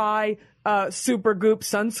to try Supergoop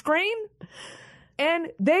sunscreen. And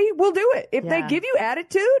they will do it. If they Yeah. give you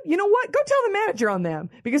attitude, you know what? Go tell the manager on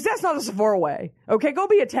them. Because that's not the Sephora way. Okay? Go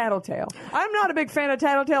be a tattletale. I'm not a big fan of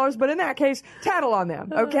tattletalers, but in that case, tattle on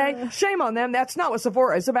them. Okay? Shame on them. That's not what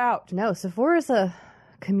Sephora is about. No, Sephora's a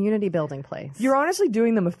community building place. You're honestly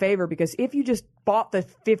doing them a favor, because if you just bought the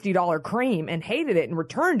 $50 cream and hated it and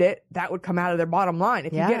returned it, that would come out of their bottom line.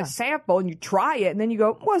 If you get Yeah. a sample and you try it and then you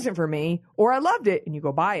go, wasn't for me, or I loved it, and you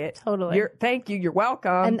go buy it. Totally. Thank you. You're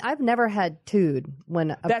welcome. And I've never had Tude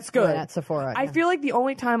That's good. when at Sephora. I feel like the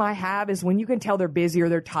only time I have is when you can tell they're busy or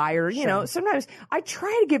they're tired. You know, sometimes I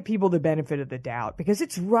try to give people the benefit of the doubt, because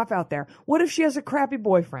it's rough out there. What if she has a crappy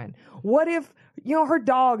boyfriend? What if, you know, her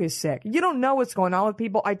dog is sick? You don't know what's going on with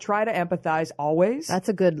people. I try to empathize always. That's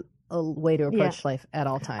a good way to approach life at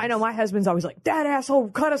all times. I know my husband's always like, that asshole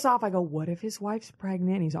cut us off. I go, what if his wife's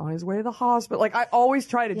pregnant? He's on his way to the hospital. Like, I always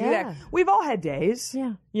try to do Yeah. that. We've all had days.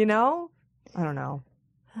 Yeah. You know? I don't know.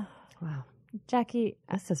 Wow. Jackie,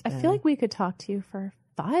 This has I been- feel like we could talk to you for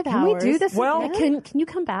 5 Can we hours. do this Well, again? Can you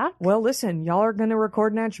come back? Well, listen, y'all are going to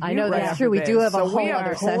record an attribute. I know, right that's after true. We this, do have a so whole we have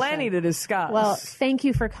other plenty session. to discuss. Well, thank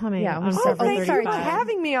you for coming. Yeah, on I'm so- oh, Forever thank you sorry, for 35.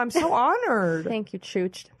 having me. I'm so honored. Thank you,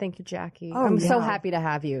 Chooch. Thank you, Jackie. Oh, I'm so yeah. happy to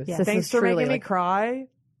have you. Yeah. This Thanks is for truly, making me like, cry.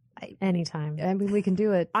 Anytime. I mean, we can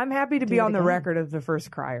do it. I'm happy to Do be it on the again. record of the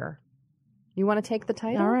first crier. You want to take the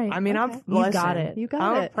title? All right. I mean, Okay. listen, got it. You got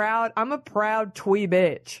I'm it. I'm a proud twee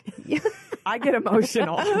bitch. I get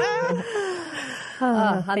emotional. On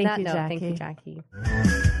thank that you, note, Jackie. thank you, Jackie.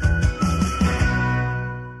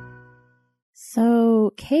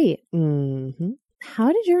 So, Kate, Mm-hmm. how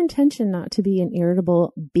did your intention not to be an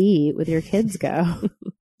irritable bee with your kids go?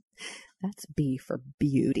 That's B for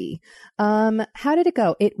beauty. How did it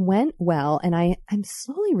go? It went well, and I'm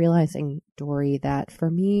slowly realizing, Dory, that for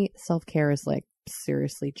me, self-care is like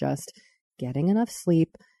seriously just getting enough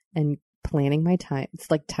sleep and planning my time.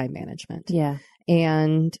 It's like time management. Yeah.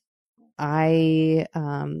 And I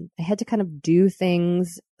had to kind of do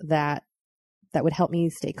things that would help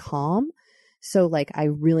me stay calm. So like I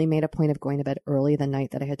really made a point of going to bed early the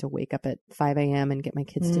night that I had to wake up at 5 a.m. and get my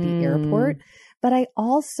kids to the airport. But I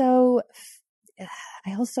also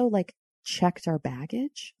like checked our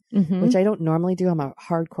baggage, Mm-hmm. which I don't normally do. I'm a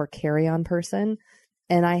hardcore carry-on person.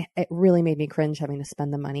 And it really made me cringe having to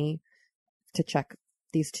spend the money to check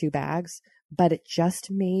these 2 bags, but it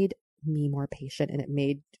just made me more patient, and it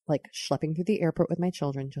made like schlepping through the airport with my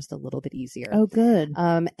children just a little bit easier. Oh, good.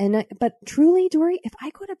 But truly, Dory, if I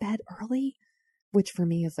go to bed early, which for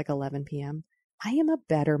me is like 11 p.m., I am a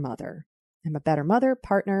better mother. I'm a better mother,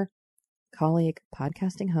 partner, colleague,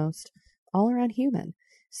 podcasting host, all around human.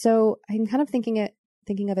 So I'm kind of thinking of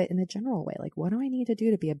it in a general way. Like, what do I need to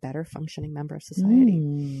do to be a better functioning member of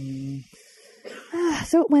society?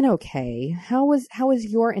 So it went okay. How was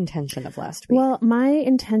your intention of last week? Well, my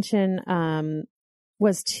intention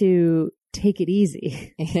was to take it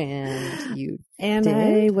easy. And you And did?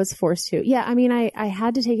 I was forced to. Yeah, I mean, I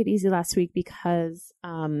had to take it easy last week because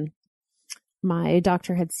my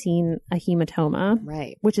doctor had seen a hematoma,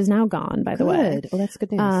 right. which is now gone, by the way. Good. Oh, that's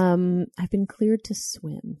good news. I've been cleared to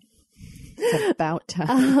swim. It's about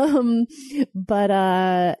time.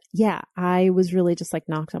 Yeah, I was really just like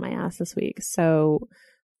knocked on my ass this week. So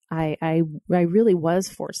I really was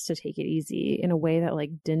forced to take it easy in a way that like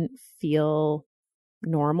didn't feel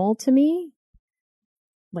normal to me.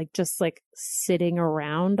 like just like sitting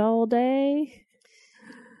around all day.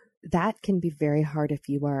 That can be very hard if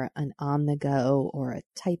you are an on the go or a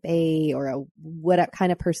type A or a what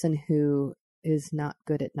kind of person who is not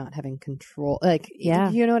good at not having control. Like,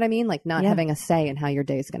 Yeah. you know what I mean? Like not Yeah. having a say in how your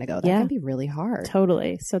day is going to go. That Yeah. can be really hard.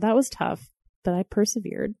 Totally. So that was tough, but I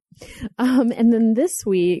persevered. And then this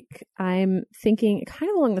week, I'm thinking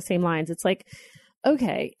kind of along the same lines. It's like,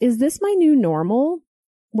 okay, is this my new normal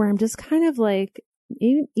where I'm just kind of like,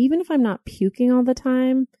 even if I'm not puking all the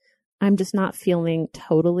time, I'm just not feeling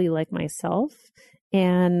totally like myself?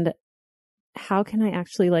 And how can I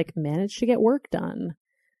actually like manage to get work done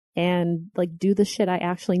and like do the shit I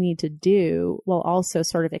actually need to do while also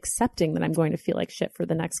sort of accepting that I'm going to feel like shit for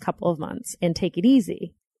the next couple of months and take it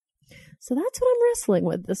easy? So that's what I'm wrestling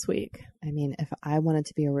with this week. I mean, if I wanted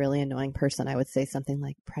to be a really annoying person, I would say something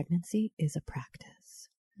like pregnancy is a practice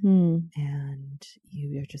and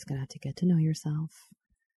you're just going to have to get to know yourself.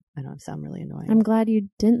 I know I sound really annoying. I'm glad you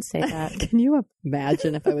didn't say that. Can you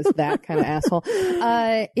imagine if I was that kind of asshole?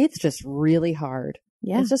 It's just really hard.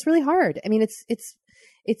 Yeah. It's just really hard. I mean, it's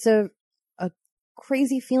a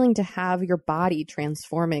crazy feeling to have your body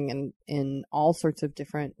transforming in all sorts of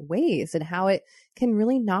different ways, and how it can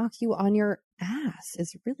really knock you on your ass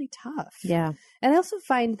is really tough. Yeah. And I also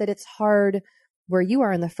find that it's hard where you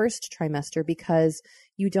are in the first trimester because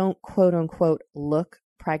you don't quote unquote look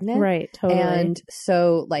pregnant. Right. Totally. And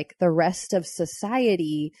so like the rest of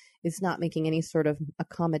society is not making any sort of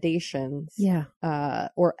accommodations. Yeah.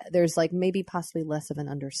 Or there's like maybe possibly less of an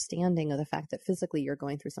understanding of the fact that physically you're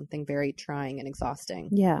going through something very trying and exhausting.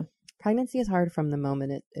 Yeah. Pregnancy is hard from the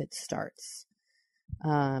moment it starts.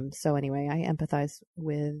 So anyway, I empathize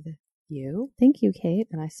with you. Thank you, Kate.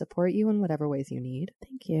 And I support you in whatever ways you need.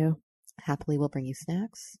 Thank you. Happily we'll bring you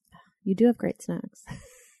snacks. You do have great snacks. I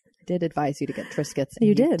did advise you to get Triscuits. And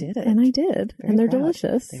You did it. And I did. Very and they're proud.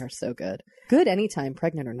 delicious. They are so good. Good anytime,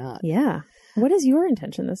 pregnant or not. Yeah. What is your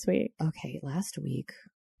intention this week? Okay, last week,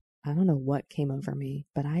 I don't know what came over me,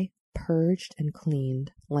 but I purged and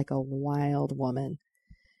cleaned like a wild woman.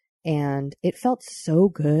 And it felt so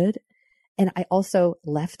good. And I also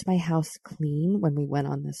left my house clean when we went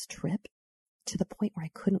on this trip, to the point where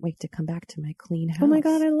I couldn't wait to come back to my clean house. Oh my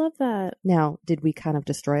God, I love that. Now, did we kind of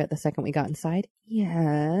destroy it the second we got inside?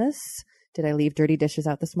 Yes. Did I leave dirty dishes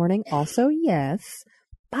out this morning? Also, yes.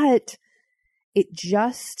 But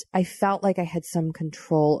I felt like I had some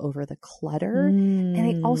control over the clutter. And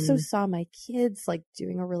I also saw my kids like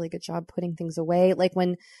doing a really good job putting things away. Like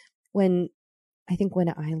when I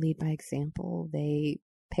lead by example, they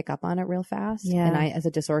pick up on it real fast. Yeah. And I, as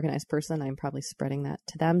a disorganized person, I'm probably spreading that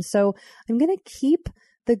to them. So I'm going to keep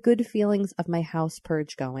the good feelings of my house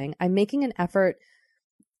purge going. I'm making an effort.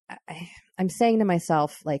 I'm saying to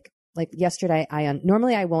myself, like yesterday,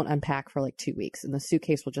 normally I won't unpack for like 2 weeks, and the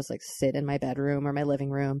suitcase will just like sit in my bedroom or my living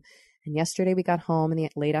room. And yesterday we got home in the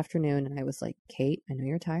late afternoon, and I was like, Kate, I know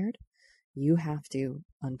you're tired. You have to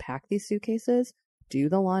unpack these suitcases, do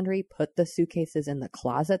the laundry, put the suitcases in the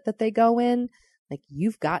closet that they go in. Like,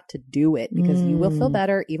 you've got to do it, because you will feel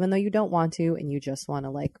better even though you don't want to, and you just want to,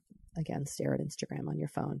 like, again, stare at Instagram on your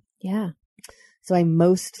phone. Yeah. So I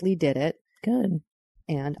mostly did it. Good.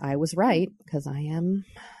 And I was right, because I am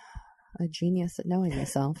a genius at knowing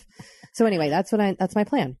myself. So anyway, that's my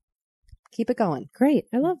plan. Keep it going. Great.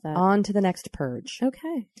 I love that. On to the next purge.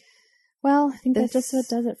 Okay. Well, I think that just about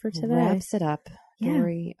does it for today. Wraps it up. Yeah.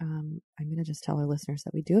 Dory, I'm going to just tell our listeners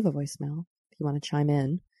that we do have a voicemail. If you want to chime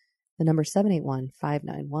in, the number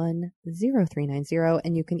 781-591-0390.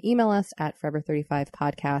 And you can email us at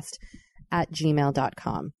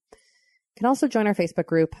forever35podcast@gmail.com. You can also join our Facebook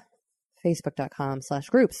group,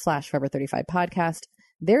 facebook.com/groups/forever35podcast.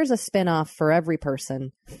 There's a spinoff for every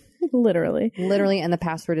person. Literally. And the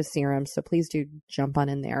password is Serum. So please do jump on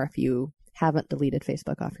in there if you haven't deleted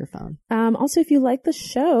Facebook off your phone. Also, if you like the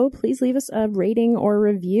show, please leave us a rating or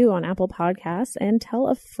review on Apple Podcasts and tell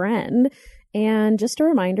a friend. And just a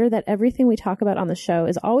reminder that everything we talk about on the show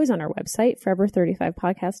is always on our website,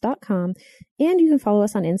 forever35podcast.com. And you can follow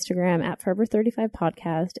us on Instagram at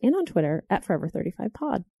forever35podcast and on Twitter at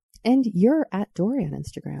forever35pod. And you're at Dory on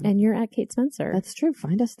Instagram. And you're at Kate Spencer. That's true.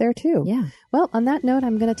 Find us there too. Yeah. Well, on that note,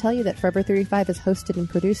 I'm going to tell you that Forever 35 is hosted and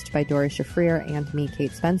produced by Dory Shafrir and me,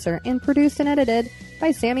 Kate Spencer, and produced and edited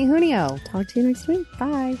by Sammy Junio. Talk to you next week.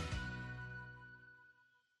 Bye.